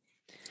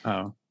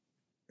Oh.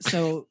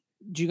 So,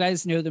 do you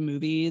guys know the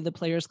movie The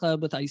Players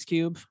Club with Ice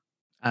Cube?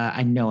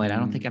 I know it. I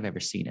don't think I've ever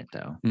seen it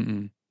though.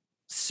 Mm-mm.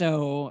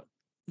 So,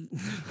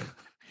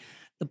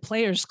 The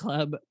Players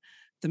Club,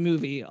 the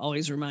movie,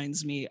 always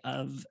reminds me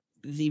of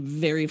the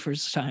very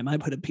first time I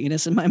put a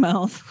penis in my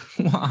mouth.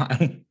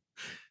 Why?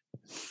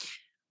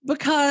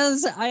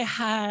 Because I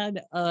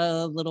had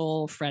a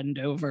little friend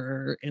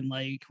over in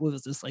like, what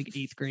was this, like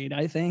 8th grade,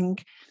 I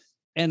think.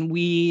 And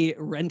we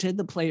rented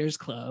the Players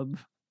Club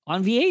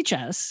on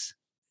VHS.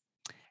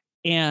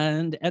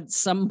 And at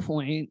some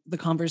point, the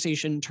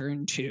conversation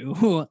turned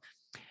to,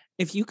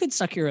 if you could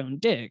suck your own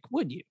dick,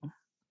 would you?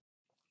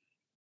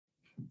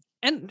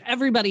 And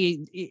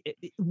everybody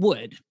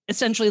would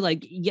essentially, like,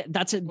 yeah,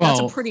 that's a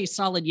Well- pretty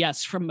solid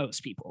yes from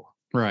most people.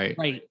 Right.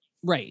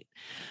 Right.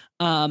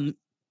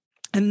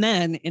 And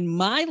then in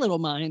my little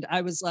mind,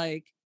 I was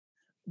like,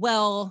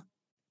 well,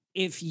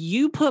 if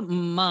you put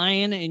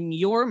mine in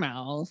your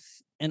mouth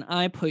and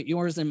I put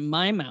yours in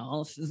my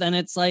mouth, then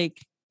it's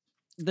like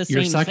the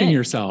You're same sucking thing.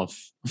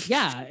 yourself.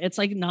 Yeah, it's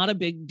like not a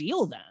big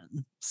deal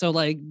then. So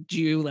like,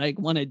 do you like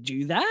want to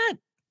do that?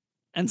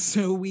 And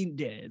so we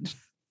did.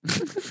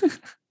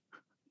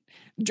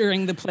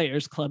 During the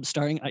Players Club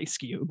starring Ice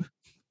Cube.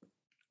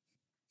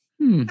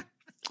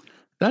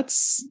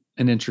 That's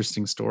an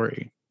interesting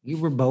story. You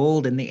were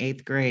bold in the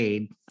 8th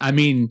grade. I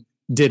mean,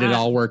 did it Uh,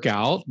 all work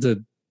out?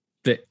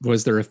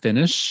 Was there a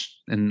finish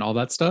and all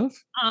that stuff?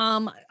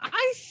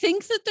 I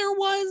think that there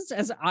was,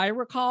 as I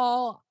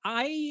recall,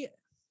 I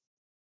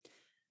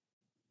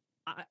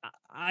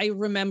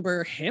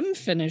remember him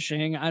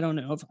finishing. I don't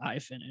know if I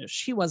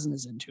finished. He wasn't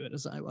as into it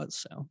as I was,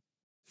 so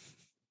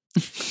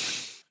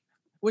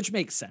which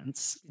makes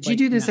sense. Did you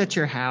do this at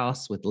your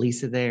house with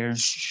Lisa there?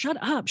 Shut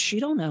up. She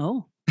don't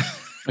know.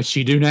 What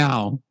she do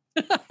now?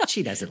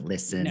 She doesn't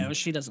listen. No,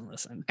 she doesn't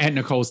listen. Aunt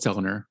Nicole's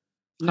telling her.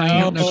 No, Hi,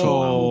 Aunt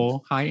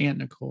Nicole. Hi, Aunt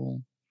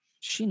Nicole.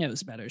 she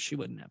knows better. She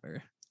would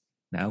never.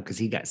 No, because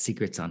he got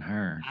secrets on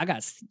her. I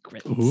got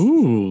secrets.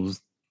 Ooh.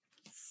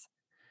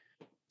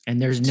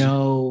 And there's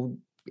no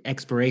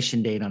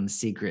expiration date on the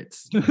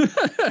secrets.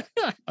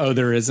 Oh,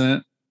 there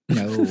isn't?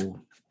 No.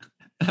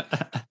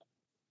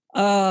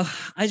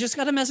 I just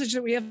got a message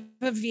that we have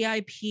a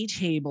VIP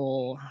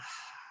table.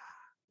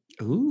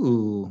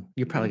 Ooh,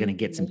 you're probably going to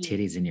get some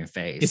titties in your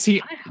face. Is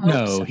he? I hope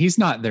No, so. he's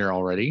not there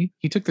already.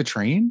 He took the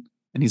train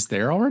and he's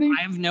there already?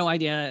 I have no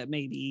idea.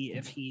 Maybe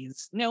if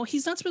he's not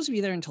supposed to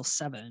be there until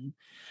 7.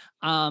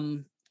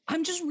 I'm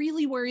just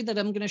really worried that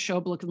I'm going to show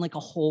up looking like a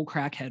whole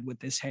crackhead with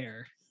this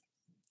hair.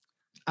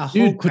 A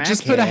whole Dude,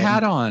 just put a crackhead.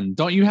 hat on.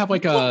 Don't you have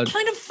like a, What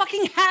kind of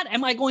fucking hat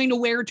am I going to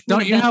wear to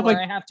Don't an you event have, where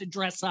like- I have to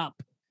dress up?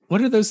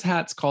 what are those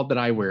hats called that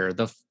I wear?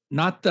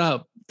 Not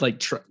the like,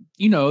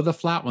 the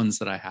flat ones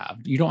that I have.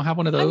 You don't have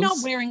one of those? I'm not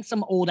wearing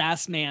some old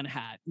ass man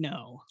hat.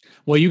 No,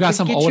 Well, you got Just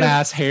some get old you a-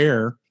 ass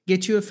hair,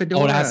 Get you a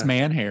fedora. old ass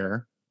man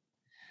hair.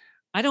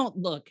 I don't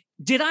look.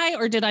 Did I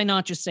or did I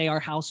not just say our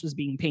house was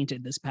being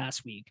painted this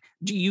past week?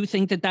 Do you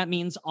think that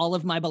means all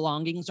of my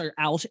belongings are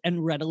out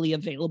and readily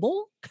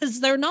available? Because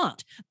they're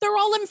not. They're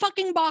all in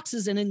fucking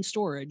boxes and in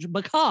storage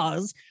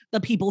because the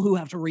people who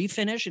have to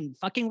refinish and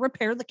fucking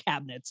repair the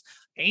cabinets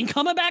ain't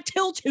coming back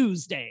till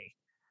Tuesday.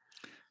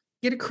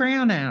 Get a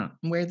crown out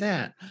and wear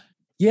that.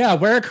 Yeah,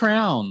 wear a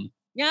crown.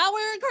 Yeah,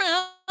 wear a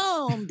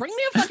crown. Bring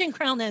me a fucking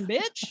crown then,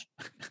 bitch.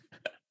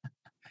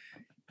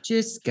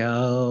 Just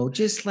go.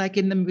 Just like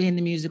in the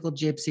musical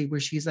Gypsy, where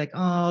she's like,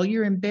 "Oh,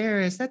 you're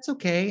embarrassed. That's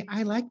okay.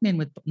 I like men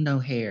with no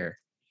hair."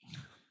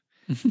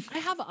 I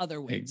have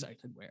other wigs I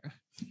could wear.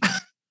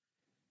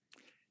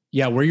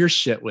 Yeah, wear your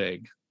shit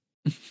wig.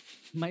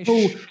 My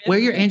Oh, shit wear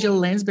your wig. Angela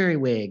Lansbury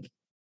wig.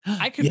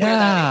 I could wear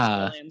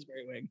that Angela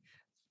Lansbury wig.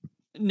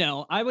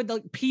 No, I would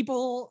like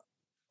people.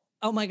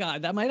 Oh my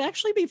God, that might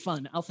actually be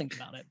fun. I'll think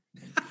about it.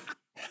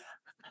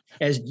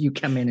 As you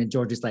come in and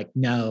George is like,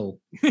 "No,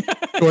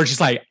 George is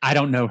like, I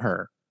don't know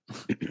her.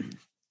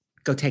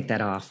 go take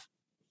that off."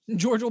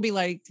 George will be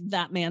like,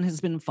 that man has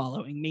been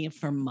following me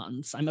for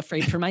months. I'm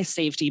afraid for my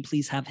safety.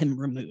 Please have him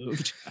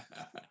removed.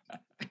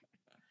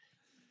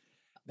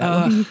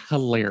 That would be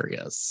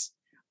hilarious.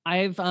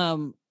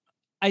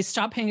 I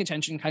stopped paying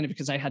attention kind of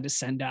because I had to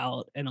send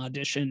out an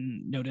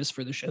audition notice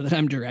for the show that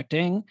I'm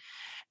directing.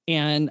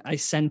 And I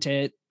sent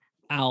it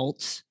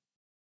out.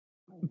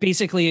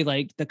 Basically,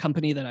 like the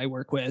company that I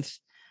work with,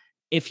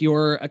 if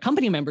you're a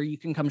company member, you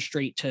can come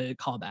straight to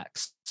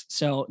callbacks.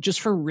 So just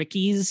for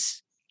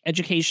Ricky's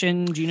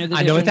education, do you know the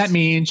I know what that difference?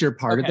 means. You're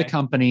part of the Okay.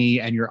 company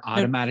and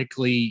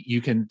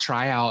you can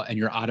try out and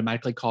you're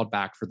automatically called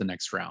back for the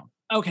next round.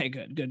 Okay,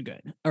 good.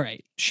 All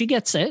right. She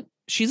gets it.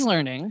 She's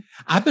learning.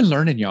 I've been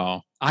learning,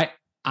 y'all.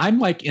 I'm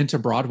like into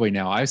Broadway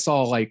now. I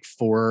saw like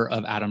 4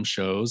 of Adam's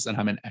shows and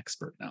I'm an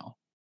expert now.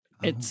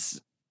 It's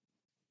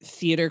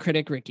theater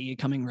critic Ricky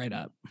coming right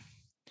up.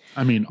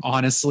 I mean,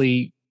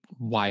 honestly,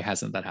 why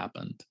hasn't that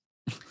happened?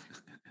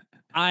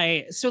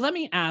 So let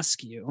me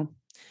ask you.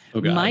 Oh,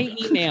 God. My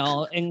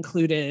email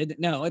included,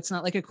 no, it's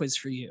not like a quiz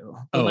for you.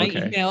 But Oh, my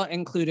okay. email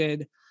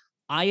included,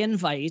 I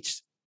invite,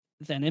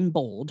 then in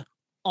bold,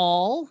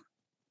 all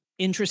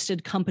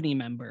interested company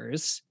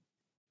members,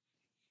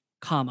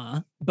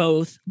 comma,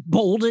 both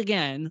bold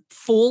again,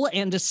 full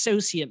and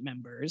associate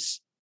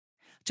members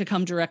to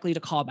come directly to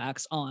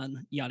callbacks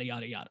on yada,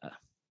 yada, yada.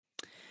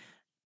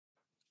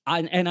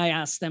 And I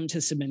asked them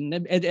to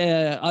submit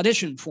an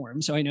audition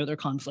form so I know their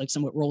conflicts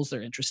and what roles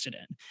they're interested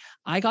in.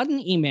 I got an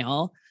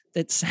email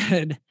that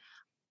said,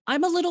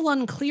 I'm a little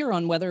unclear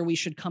on whether we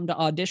should come to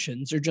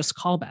auditions or just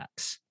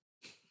callbacks.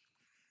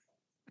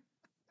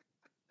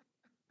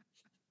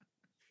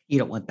 You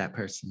don't want that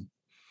person.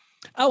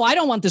 Oh, I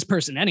don't want this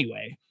person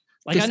anyway.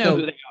 Like, Just I know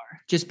go- who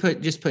they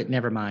Just put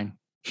never mind.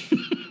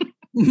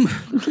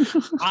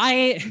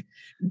 I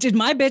did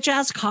my bitch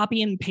ass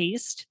copy and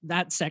paste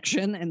that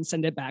section and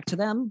send it back to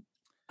them.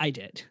 I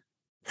did.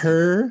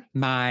 Per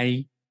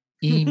my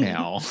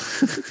email.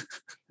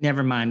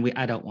 Never mind.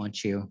 I don't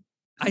want you.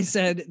 I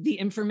said the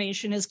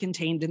information is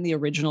contained in the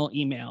original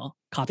email.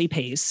 Copy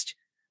paste.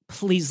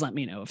 Please let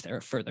me know if there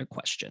are further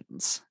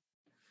questions.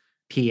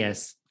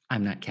 P.S.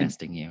 I'm not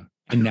casting you.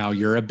 And now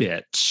you're a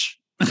bitch.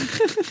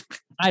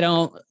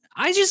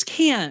 I just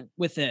can't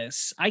with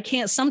this. I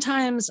can't.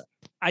 Sometimes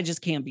I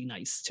just can't be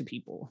nice to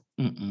people.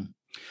 Mm-mm.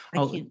 I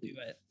Oh, can't do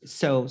it.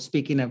 So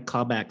speaking of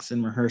callbacks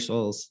and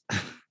rehearsals,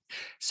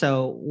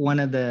 so one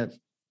of the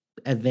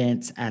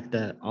events at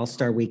the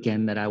All-Star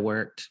weekend that I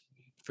worked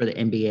for the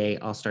NBA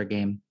All-Star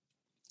game,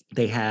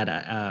 they had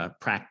a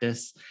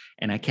practice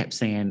and I kept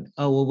saying,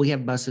 "Oh, well, we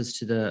have buses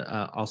to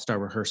the All-Star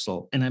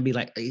rehearsal." And I'd be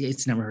like,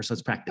 "It's not rehearsal,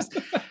 it's practice."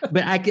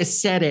 But I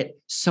just said it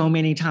so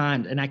many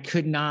times and I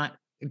could not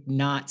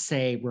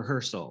say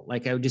rehearsal.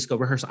 Like I would just go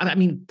rehearsal. I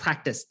mean,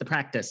 practice, the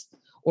practice.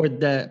 Or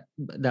the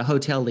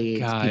hotel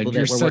leads, God, people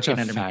you're that were such a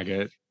working under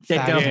me.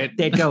 faggot.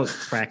 They'd go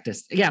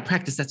practice. Yeah,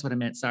 practice. That's what I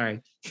meant.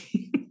 Sorry.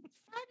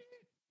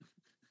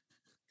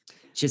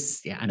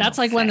 Just yeah. I That's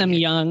know, like when them faggot.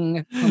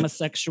 young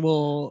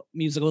homosexual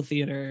musical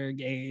theater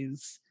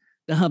gays,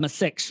 the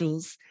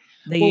homosexuals,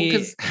 Well, they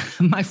because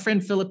my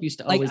friend Philip used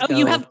to like, always oh, go.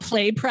 you have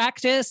play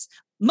practice,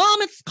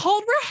 Mom. It's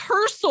called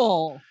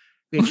rehearsal.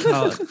 We'd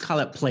call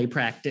it play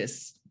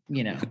practice.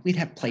 You know, we'd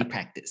have play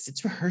practice.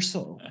 It's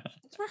rehearsal.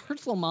 It's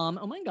rehearsal, Mom.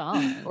 Oh my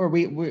god. Or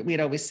we'd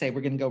always say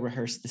we're going to go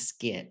rehearse the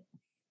skit.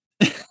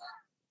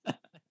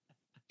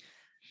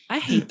 I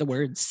hate the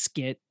word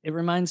skit. It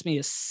reminds me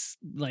of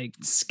like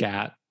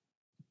Scat.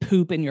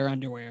 poop in your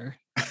underwear.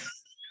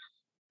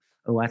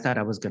 Oh, I thought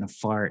I was going to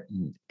fart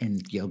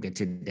in yoga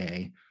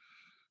today.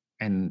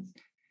 And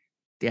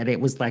yeah, it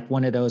was like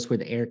one of those where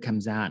the air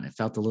comes out and it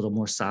felt a little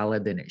more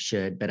solid than it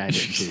should, but I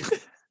didn't do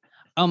it.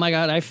 Oh my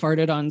god, I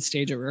farted on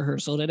stage at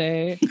rehearsal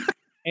today,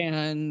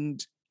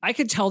 and I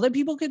could tell that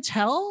people could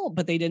tell,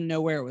 but they didn't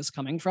know where it was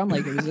coming from.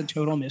 Like it was a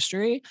total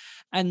mystery.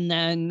 And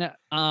then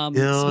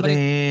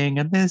Building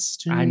a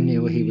mystery. I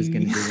knew he was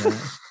going to do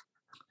that.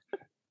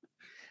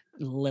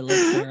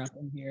 Lilith clear up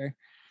in here.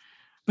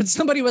 But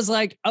somebody was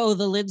like, oh,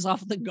 the lid's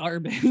off the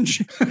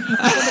garbage. Somebody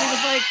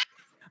was like,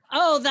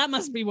 oh, that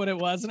must be what it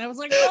was. And I was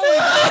like, oh my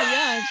god,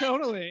 yeah,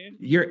 totally.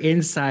 Your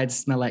insides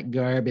smell like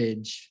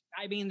garbage.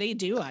 I mean, they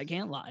do. I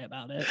can't lie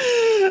about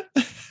it.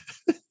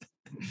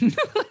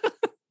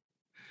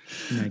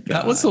 My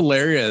That was God.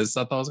 hilarious.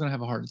 I thought I was gonna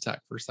have a heart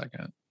attack for a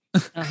second.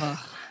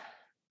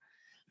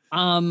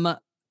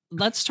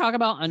 Let's talk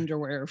about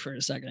underwear for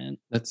a second.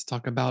 Let's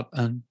talk about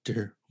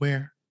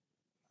underwear.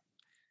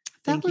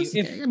 Thank That was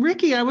you.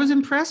 Ricky. I was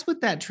impressed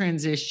with that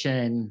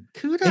transition.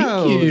 Kudos.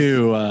 Thank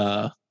you.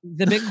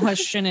 The big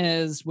question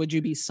is, would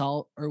you be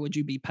Salt or would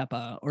you be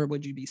Peppa or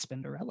would you be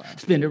Spinderella?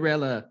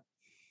 Spinderella.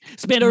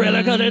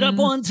 Spinderella cut it up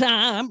one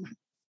time.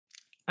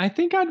 I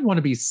think I'd want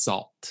to be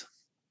Salt.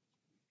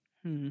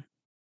 Adam.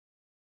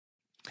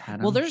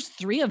 Well, there's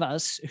three of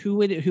us. Who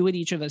would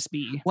each of us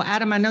be? Well,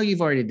 Adam, I know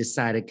you've already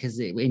decided because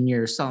in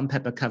your Salt and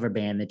Pepper cover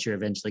band that you're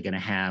eventually going to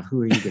have,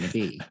 who are you going to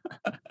be?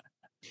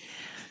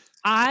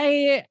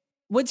 I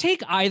would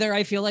take either.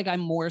 I feel like I'm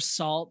more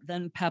Salt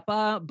than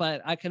Peppa,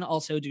 but I can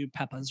also do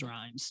Peppa's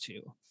rhymes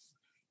too.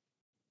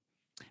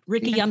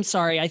 Ricky, I'm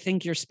sorry. I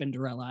think you're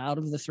Spinderella. Out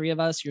of the three of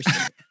us, you're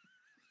Spinderella.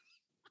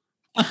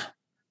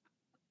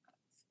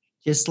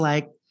 Just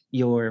like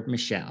your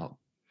Michelle.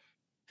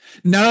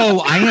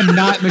 No, I am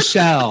not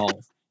Michelle.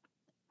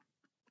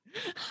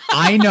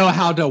 I know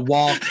how to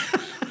walk.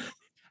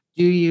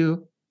 Do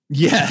you?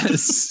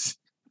 Yes.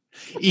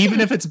 Even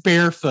if it's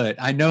barefoot,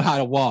 I know how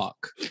to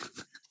walk.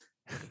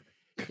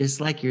 Just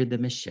like you're the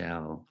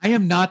Michelle. I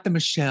am not the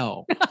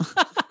Michelle.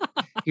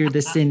 You're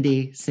the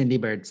Cindy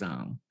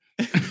Birdsong.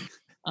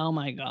 Oh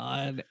my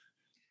god!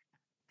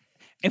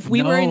 If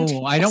we were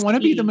in, I don't want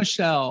to be the TLC,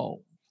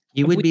 Michelle.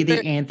 You If would we be the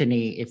were-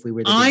 Anthony if we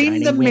were the I'm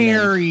designing the women.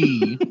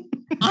 Mary.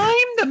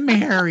 I'm the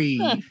Mary.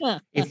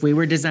 If we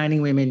were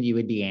designing women, you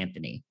would be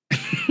Anthony.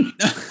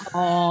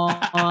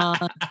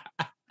 Aw.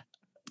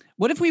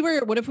 What if we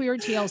were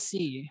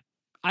TLC?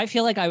 I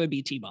feel like I would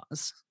be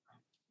T-Boz.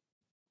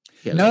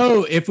 Yeah,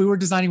 No, if we were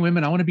designing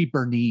women, I want to be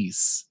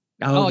Bernice.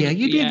 Oh, yeah,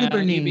 you'd be a good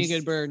Bernice. You'd be a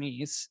good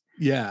Bernice.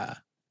 Yeah.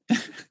 I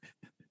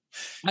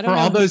For don't know.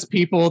 all those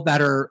people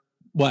that are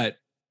what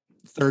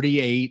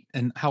 38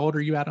 and how old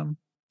are you, Adam?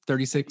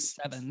 36,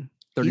 7. He's been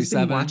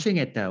 37. watching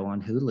it though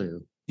on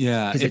Hulu.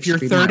 Yeah. 'Cause If it's you're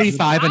streaming on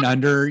 35 and Hulu.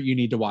 under, you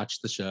need to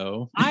watch the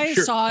show. I If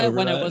you're saw it over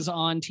when it that. was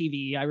on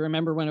TV. I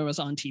remember when it was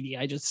on TV.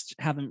 I just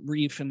haven't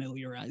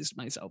refamiliarized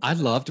myself. I with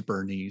it. loved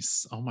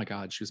Bernice. Oh my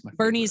God, she was my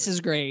Bernice favorite.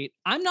 is great.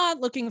 I'm not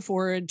looking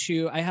forward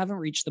to. I haven't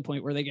reached the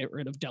point where they get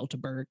rid of Delta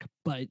Burke,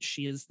 but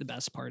she is the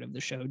best part of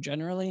the show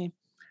generally.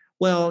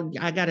 Well,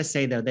 I gotta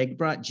say though, they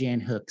brought Jan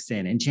Hooks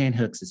in, and Jan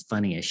Hooks is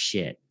funny as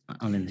shit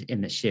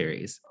in the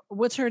series.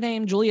 What's her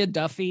name? Julia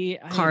Duffy.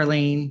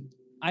 Carlene.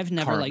 I've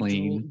never liked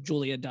Carlene.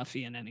 Julia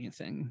Duffy in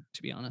anything,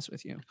 to be honest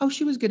with you. Oh,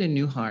 she was good in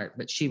Newhart,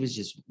 but she was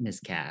just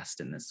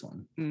miscast in this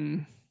one.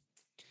 Mm.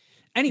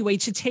 Anyway,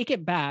 to take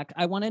it back,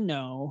 I want to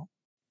know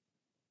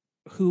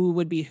who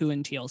would be who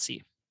in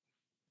TLC.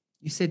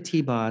 You said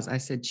T-Boz, I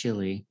said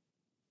Chili.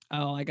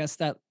 Oh, I guess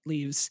that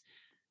leaves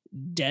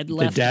dead The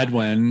left. dead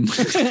one.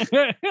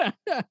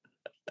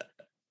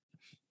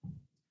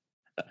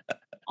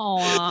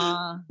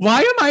 Aw.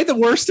 Why am I the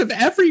worst of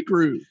every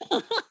group?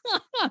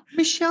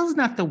 Michelle's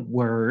not the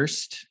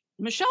worst.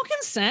 Michelle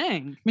can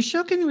sing.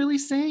 Michelle can really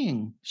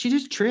sing. She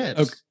just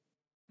trips.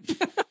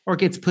 Or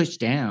gets pushed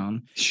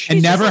down.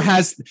 And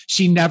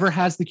she never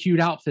has the cute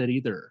outfit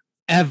either.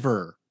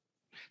 Ever.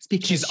 It's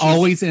because She's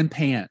always in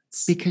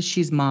pants. because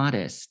she's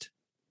modest.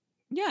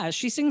 Yeah,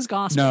 she sings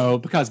gospel. No,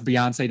 because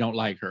Beyonce don't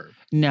like her.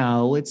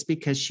 No, it's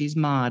because she's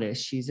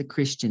modest. She's a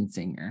Christian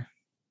singer.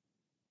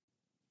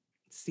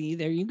 See,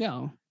 there you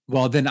go.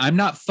 Well, then I'm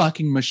not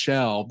fucking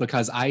Michelle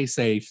because I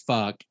say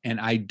fuck and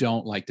I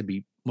don't like to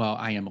be, well,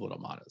 I am a little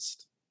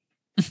modest.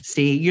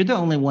 See, you're the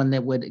only one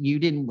that would. You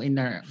didn't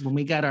when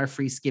we got our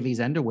free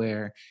Skivvies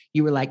underwear.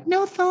 You were like,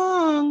 no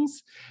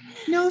thongs,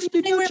 no.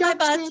 They no wear my jump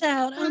butts strips.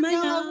 out. Oh my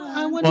no, God.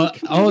 I want Well,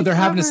 to oh, they're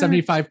having a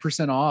cover."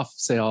 75% off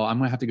sale. I'm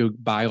gonna have to go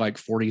buy like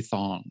 40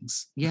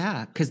 thongs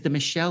Yeah, because the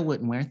Michelle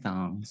wouldn't wear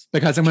thongs.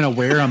 because I'm gonna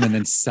wear them and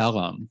then sell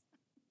them.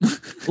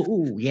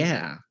 Oh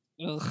yeah.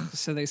 Ugh,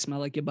 so they smell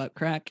like your butt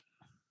crack.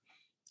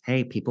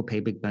 Hey, people pay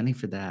big money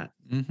for that.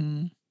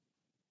 Mm-hmm.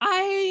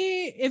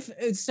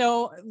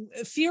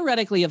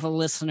 Theoretically, if a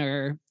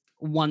listener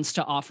wants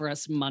to offer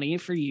us money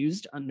for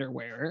used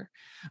underwear,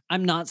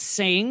 I'm not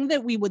saying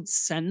that we would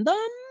send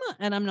them,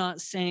 and I'm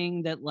not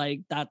saying that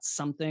like that's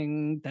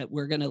something that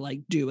we're gonna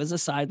like do as a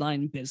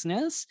sideline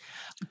business,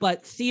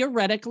 but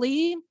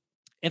theoretically,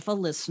 if a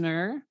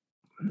listener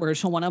were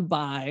to want to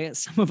buy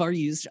some of our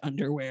used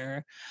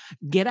underwear,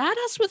 get at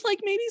us with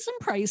like maybe some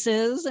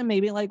prices and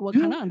maybe like what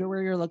kind of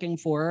underwear you're looking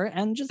for,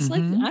 and just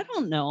like I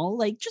don't know,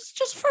 like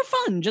just for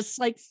fun, just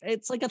like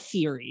it's like a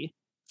theory.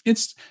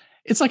 It's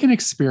like an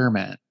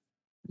experiment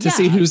to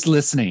see Yeah. who's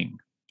listening.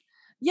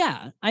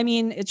 Yeah, I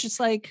mean, it's just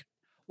like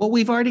Well,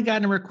 we've already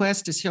gotten a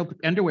request to show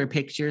underwear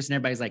pictures, and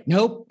everybody's like,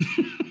 nope.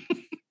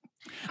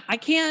 I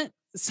can't.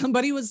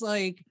 Somebody was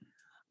like,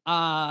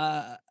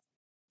 I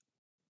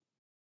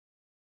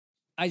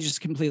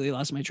just completely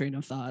lost my train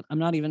of thought. I'm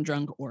not even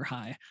drunk or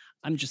high.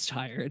 I'm just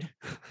tired.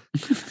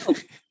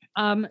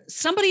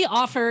 Somebody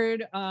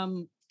offered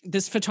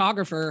this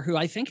photographer who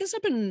I think is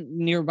up in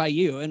nearby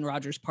you in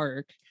Rogers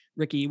Park.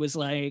 Ricky was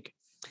like,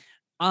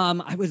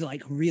 I would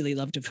like really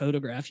love to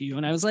photograph you.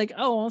 And I was like,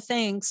 oh,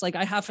 thanks. Like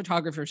I have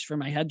photographers for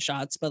my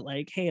headshots, but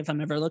like, hey, if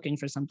I'm ever looking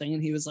for something.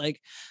 And he was like,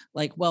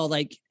 well,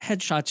 like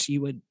headshots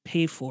you would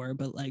pay for,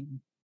 but like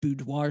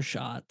boudoir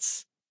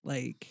shots,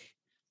 like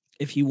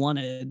if you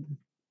wanted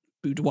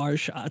boudoir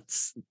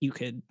shots, you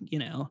could, you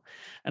know.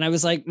 And I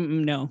was like,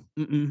 no.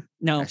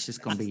 That's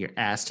just going to be your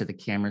ass to the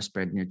camera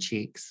spreading your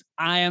cheeks.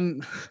 I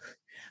am,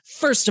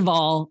 first of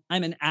all,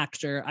 I'm an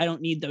actor. I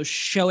don't need those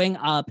showing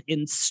up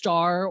in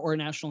Star or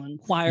National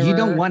Enquirer. You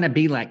don't want to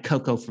be like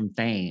Coco from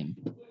Fame.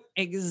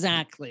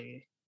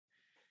 Exactly.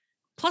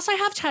 Plus, I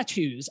have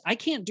tattoos. I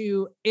can't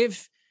do,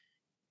 if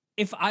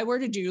I were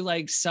to do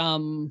like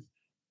some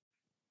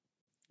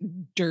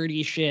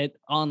dirty shit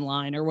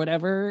online or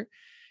whatever,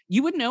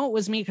 you would know it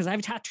was me because I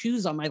have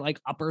tattoos on my like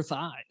upper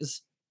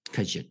thighs.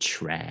 Because you're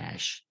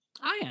trash.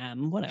 I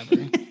am, whatever.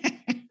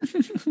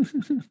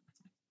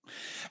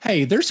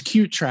 Hey, there's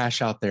cute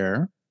trash out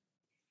there.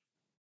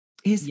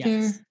 Is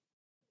Yes.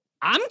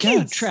 I'm cute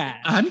Yes.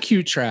 trash. I'm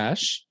cute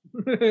trash.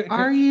 there?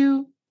 Are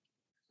you?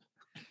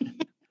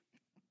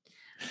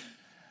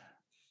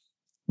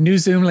 New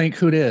Zoom link,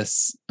 who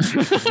dis?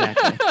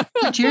 Exactly.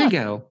 Where'd Jerry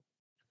go?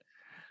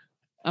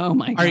 Oh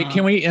my God. All right,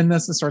 can we end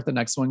this and start the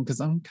next one? Because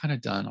I'm kind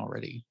of done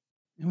already.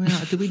 Well,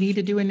 do we need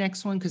to do a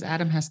next one? Because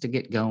Adam has to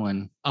get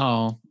going.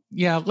 Oh,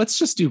 yeah, let's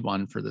just do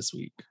one for this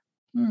week.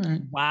 All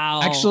right.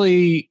 Wow.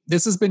 Actually,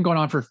 this has been going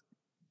on for,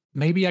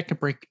 maybe I could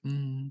break.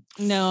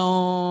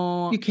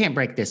 No. You can't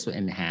break this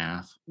in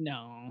half.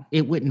 No.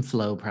 It wouldn't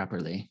flow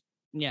properly.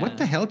 Yeah. What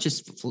the hell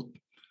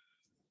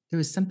there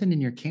was something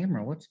in your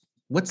camera.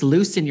 What's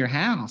loose in your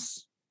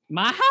house?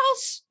 My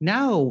house?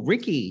 No,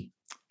 Ricky.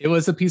 It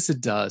was a piece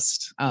of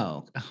dust.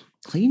 Oh,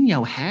 clean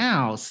your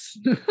house.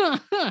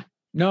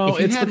 No, If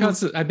you it's hadn't-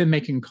 because I've been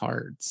making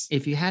cards.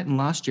 If you hadn't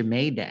lost your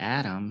maid to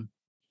Adam.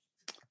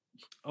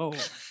 Oh.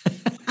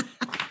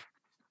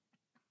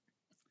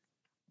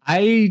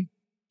 I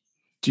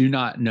do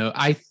not know.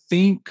 I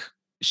think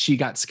she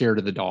got scared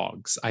of the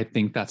dogs. I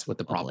think that's what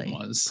the problem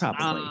Probably. was.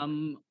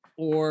 Probably.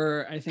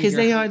 Or I think Because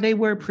your they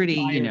were pretty,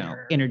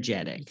 fire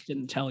energetic.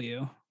 didn't tell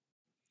you.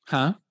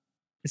 Huh?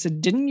 I said,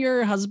 didn't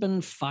your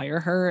husband fire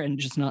her and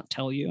just not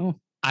tell you?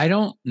 I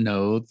don't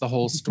know the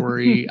whole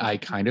story. I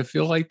kind of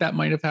feel like that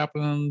might have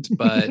happened,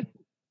 but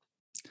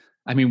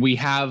I mean, we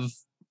have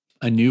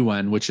a new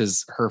one, which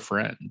is her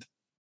friend.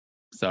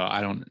 So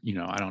I don't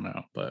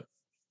know, but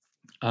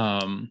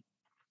Mhm.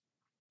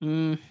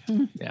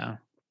 yeah.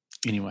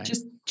 Anyway,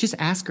 Just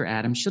ask her,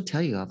 Adam. She'll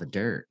tell you all the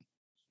dirt.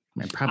 I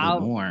mean,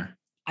 probably more.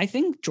 I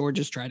think George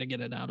has tried to get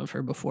it out of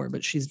her before,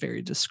 but she's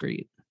very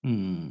discreet.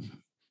 Hmm.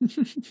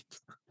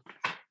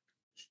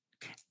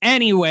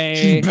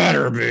 Anyway.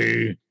 better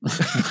be.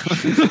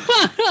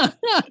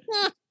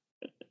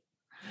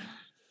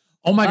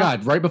 Oh my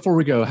God. Right before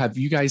we go, have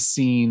you guys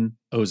seen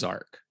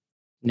Ozark?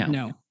 No.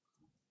 No.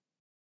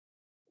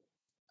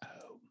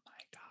 Oh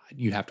my God.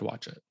 You have to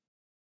watch it.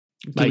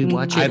 Do we Like,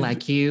 watch it I've-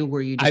 like you,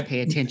 where you just I've-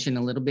 pay attention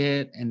a little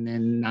bit and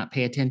then not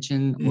pay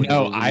attention? Or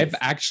No, do you- I've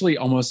actually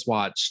almost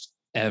watched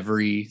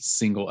every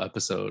single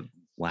episode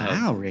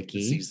Wow, of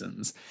Ricky.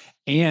 seasons.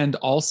 And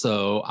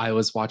also, I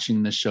was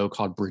watching this show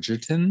called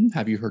Bridgerton.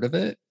 Have you heard of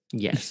it?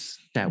 Yes,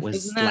 that was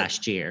Isn't that-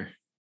 last year.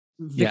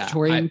 Yeah,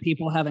 Victorian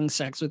people having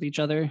sex with each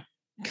other.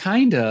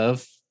 Kind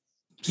of.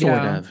 Sort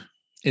Yeah. of.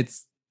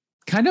 It's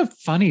kind of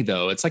funny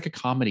though. It's like a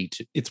comedy.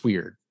 It's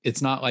weird.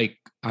 It's not like,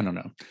 I don't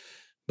know.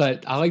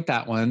 But I like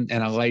that one.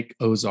 And I like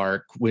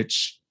Ozark,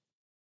 which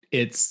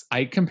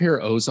I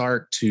compare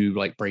Ozark to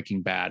like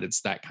Breaking Bad.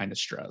 It's that kind of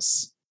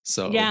stress.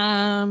 So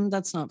Yeah,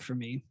 that's not for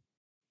me.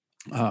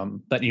 but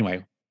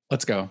anyway,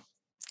 let's go.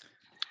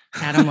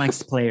 Adam likes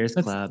the Players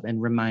That's- Club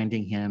and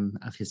reminding him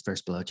of his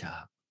first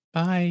blowjob.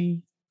 Bye.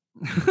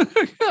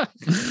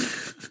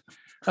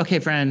 Okay,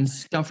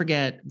 friends, don't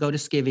forget, go to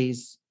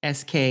Skivvies,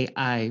 Skiviez,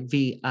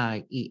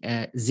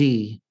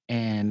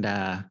 and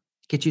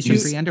get you some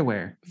Use- free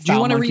underwear. Do you Foul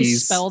want to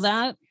monkeys. respell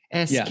that?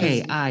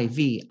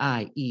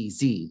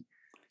 Skiviez.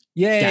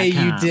 Yay,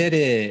 you .com. did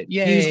it.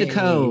 Yay. Use the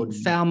code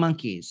Foul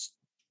Monkeys.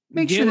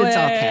 Make sure Do it's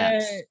all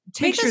caps. it. Make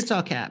Take sure us it's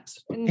all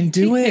caps. And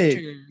do take it.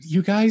 pictures.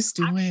 You guys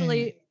do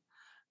Actually, it.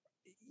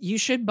 you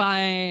should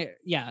buy,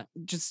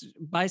 just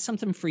buy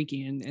something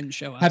freaky and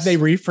show us. Have they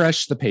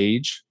refreshed the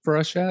page for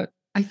us yet?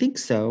 I think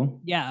so.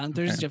 Yeah,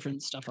 there's Okay.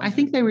 different stuff on I there.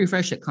 think they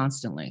refresh it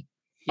constantly.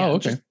 Yeah, Oh,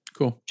 okay. just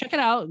Cool. check it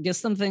out. Get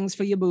some things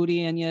for your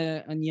booty and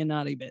your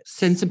naughty bits.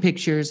 Send some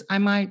pictures. I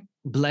might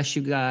bless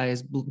you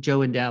guys,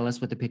 Joe in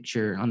Dallas, with a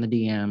picture on the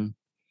DM.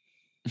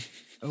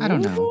 I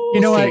don't know. Ooh.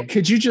 You know We'll what?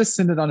 Could you just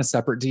send it on a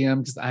separate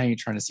DM? Because I ain't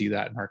trying to see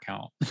that in our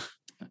account.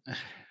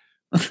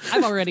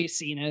 I've already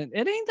seen it.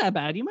 It ain't that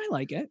bad. You might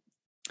like it.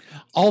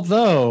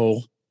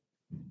 Although,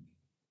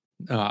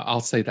 I'll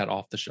say that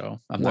off the show.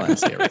 I'm not going to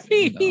say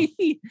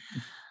everything.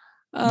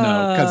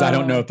 No, because I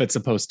don't know if it's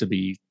supposed to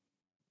be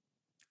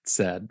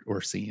said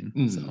or seen.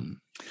 So, Mm.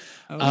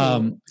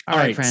 Oh. all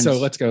right, friends. so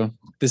let's go.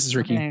 This is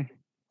Ricky. Okay.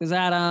 Is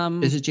that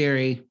This is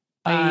Jerry.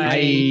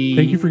 Bye.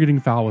 Thank you for getting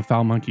foul with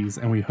Foul Monkeys,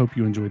 and we hope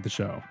you enjoyed the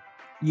show.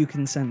 You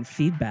can send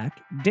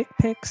feedback, dick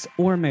pics,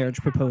 or marriage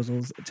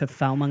proposals to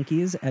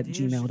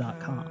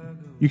foulmonkeys@gmail.com.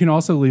 You can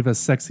also leave us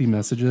sexy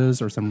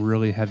messages or some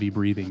really heavy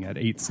breathing at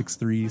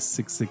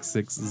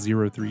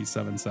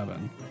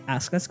 863-666-0377.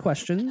 Ask us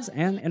questions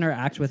and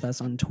interact with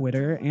us on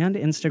Twitter and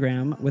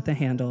Instagram with the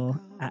handle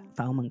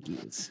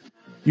 @foulmonkeys.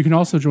 You can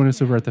also join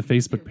us over at the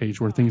Facebook page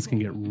where things can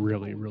get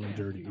really, really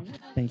dirty.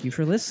 Thank you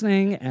for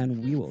listening,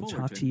 and we will talk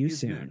Fullerton to you is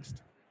soon.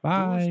 next.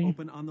 Doors Bye.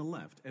 open on the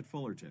left at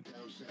Fullerton.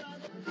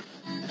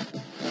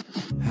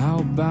 How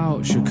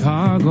about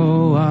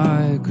Chicago?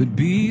 I could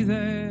be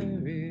there.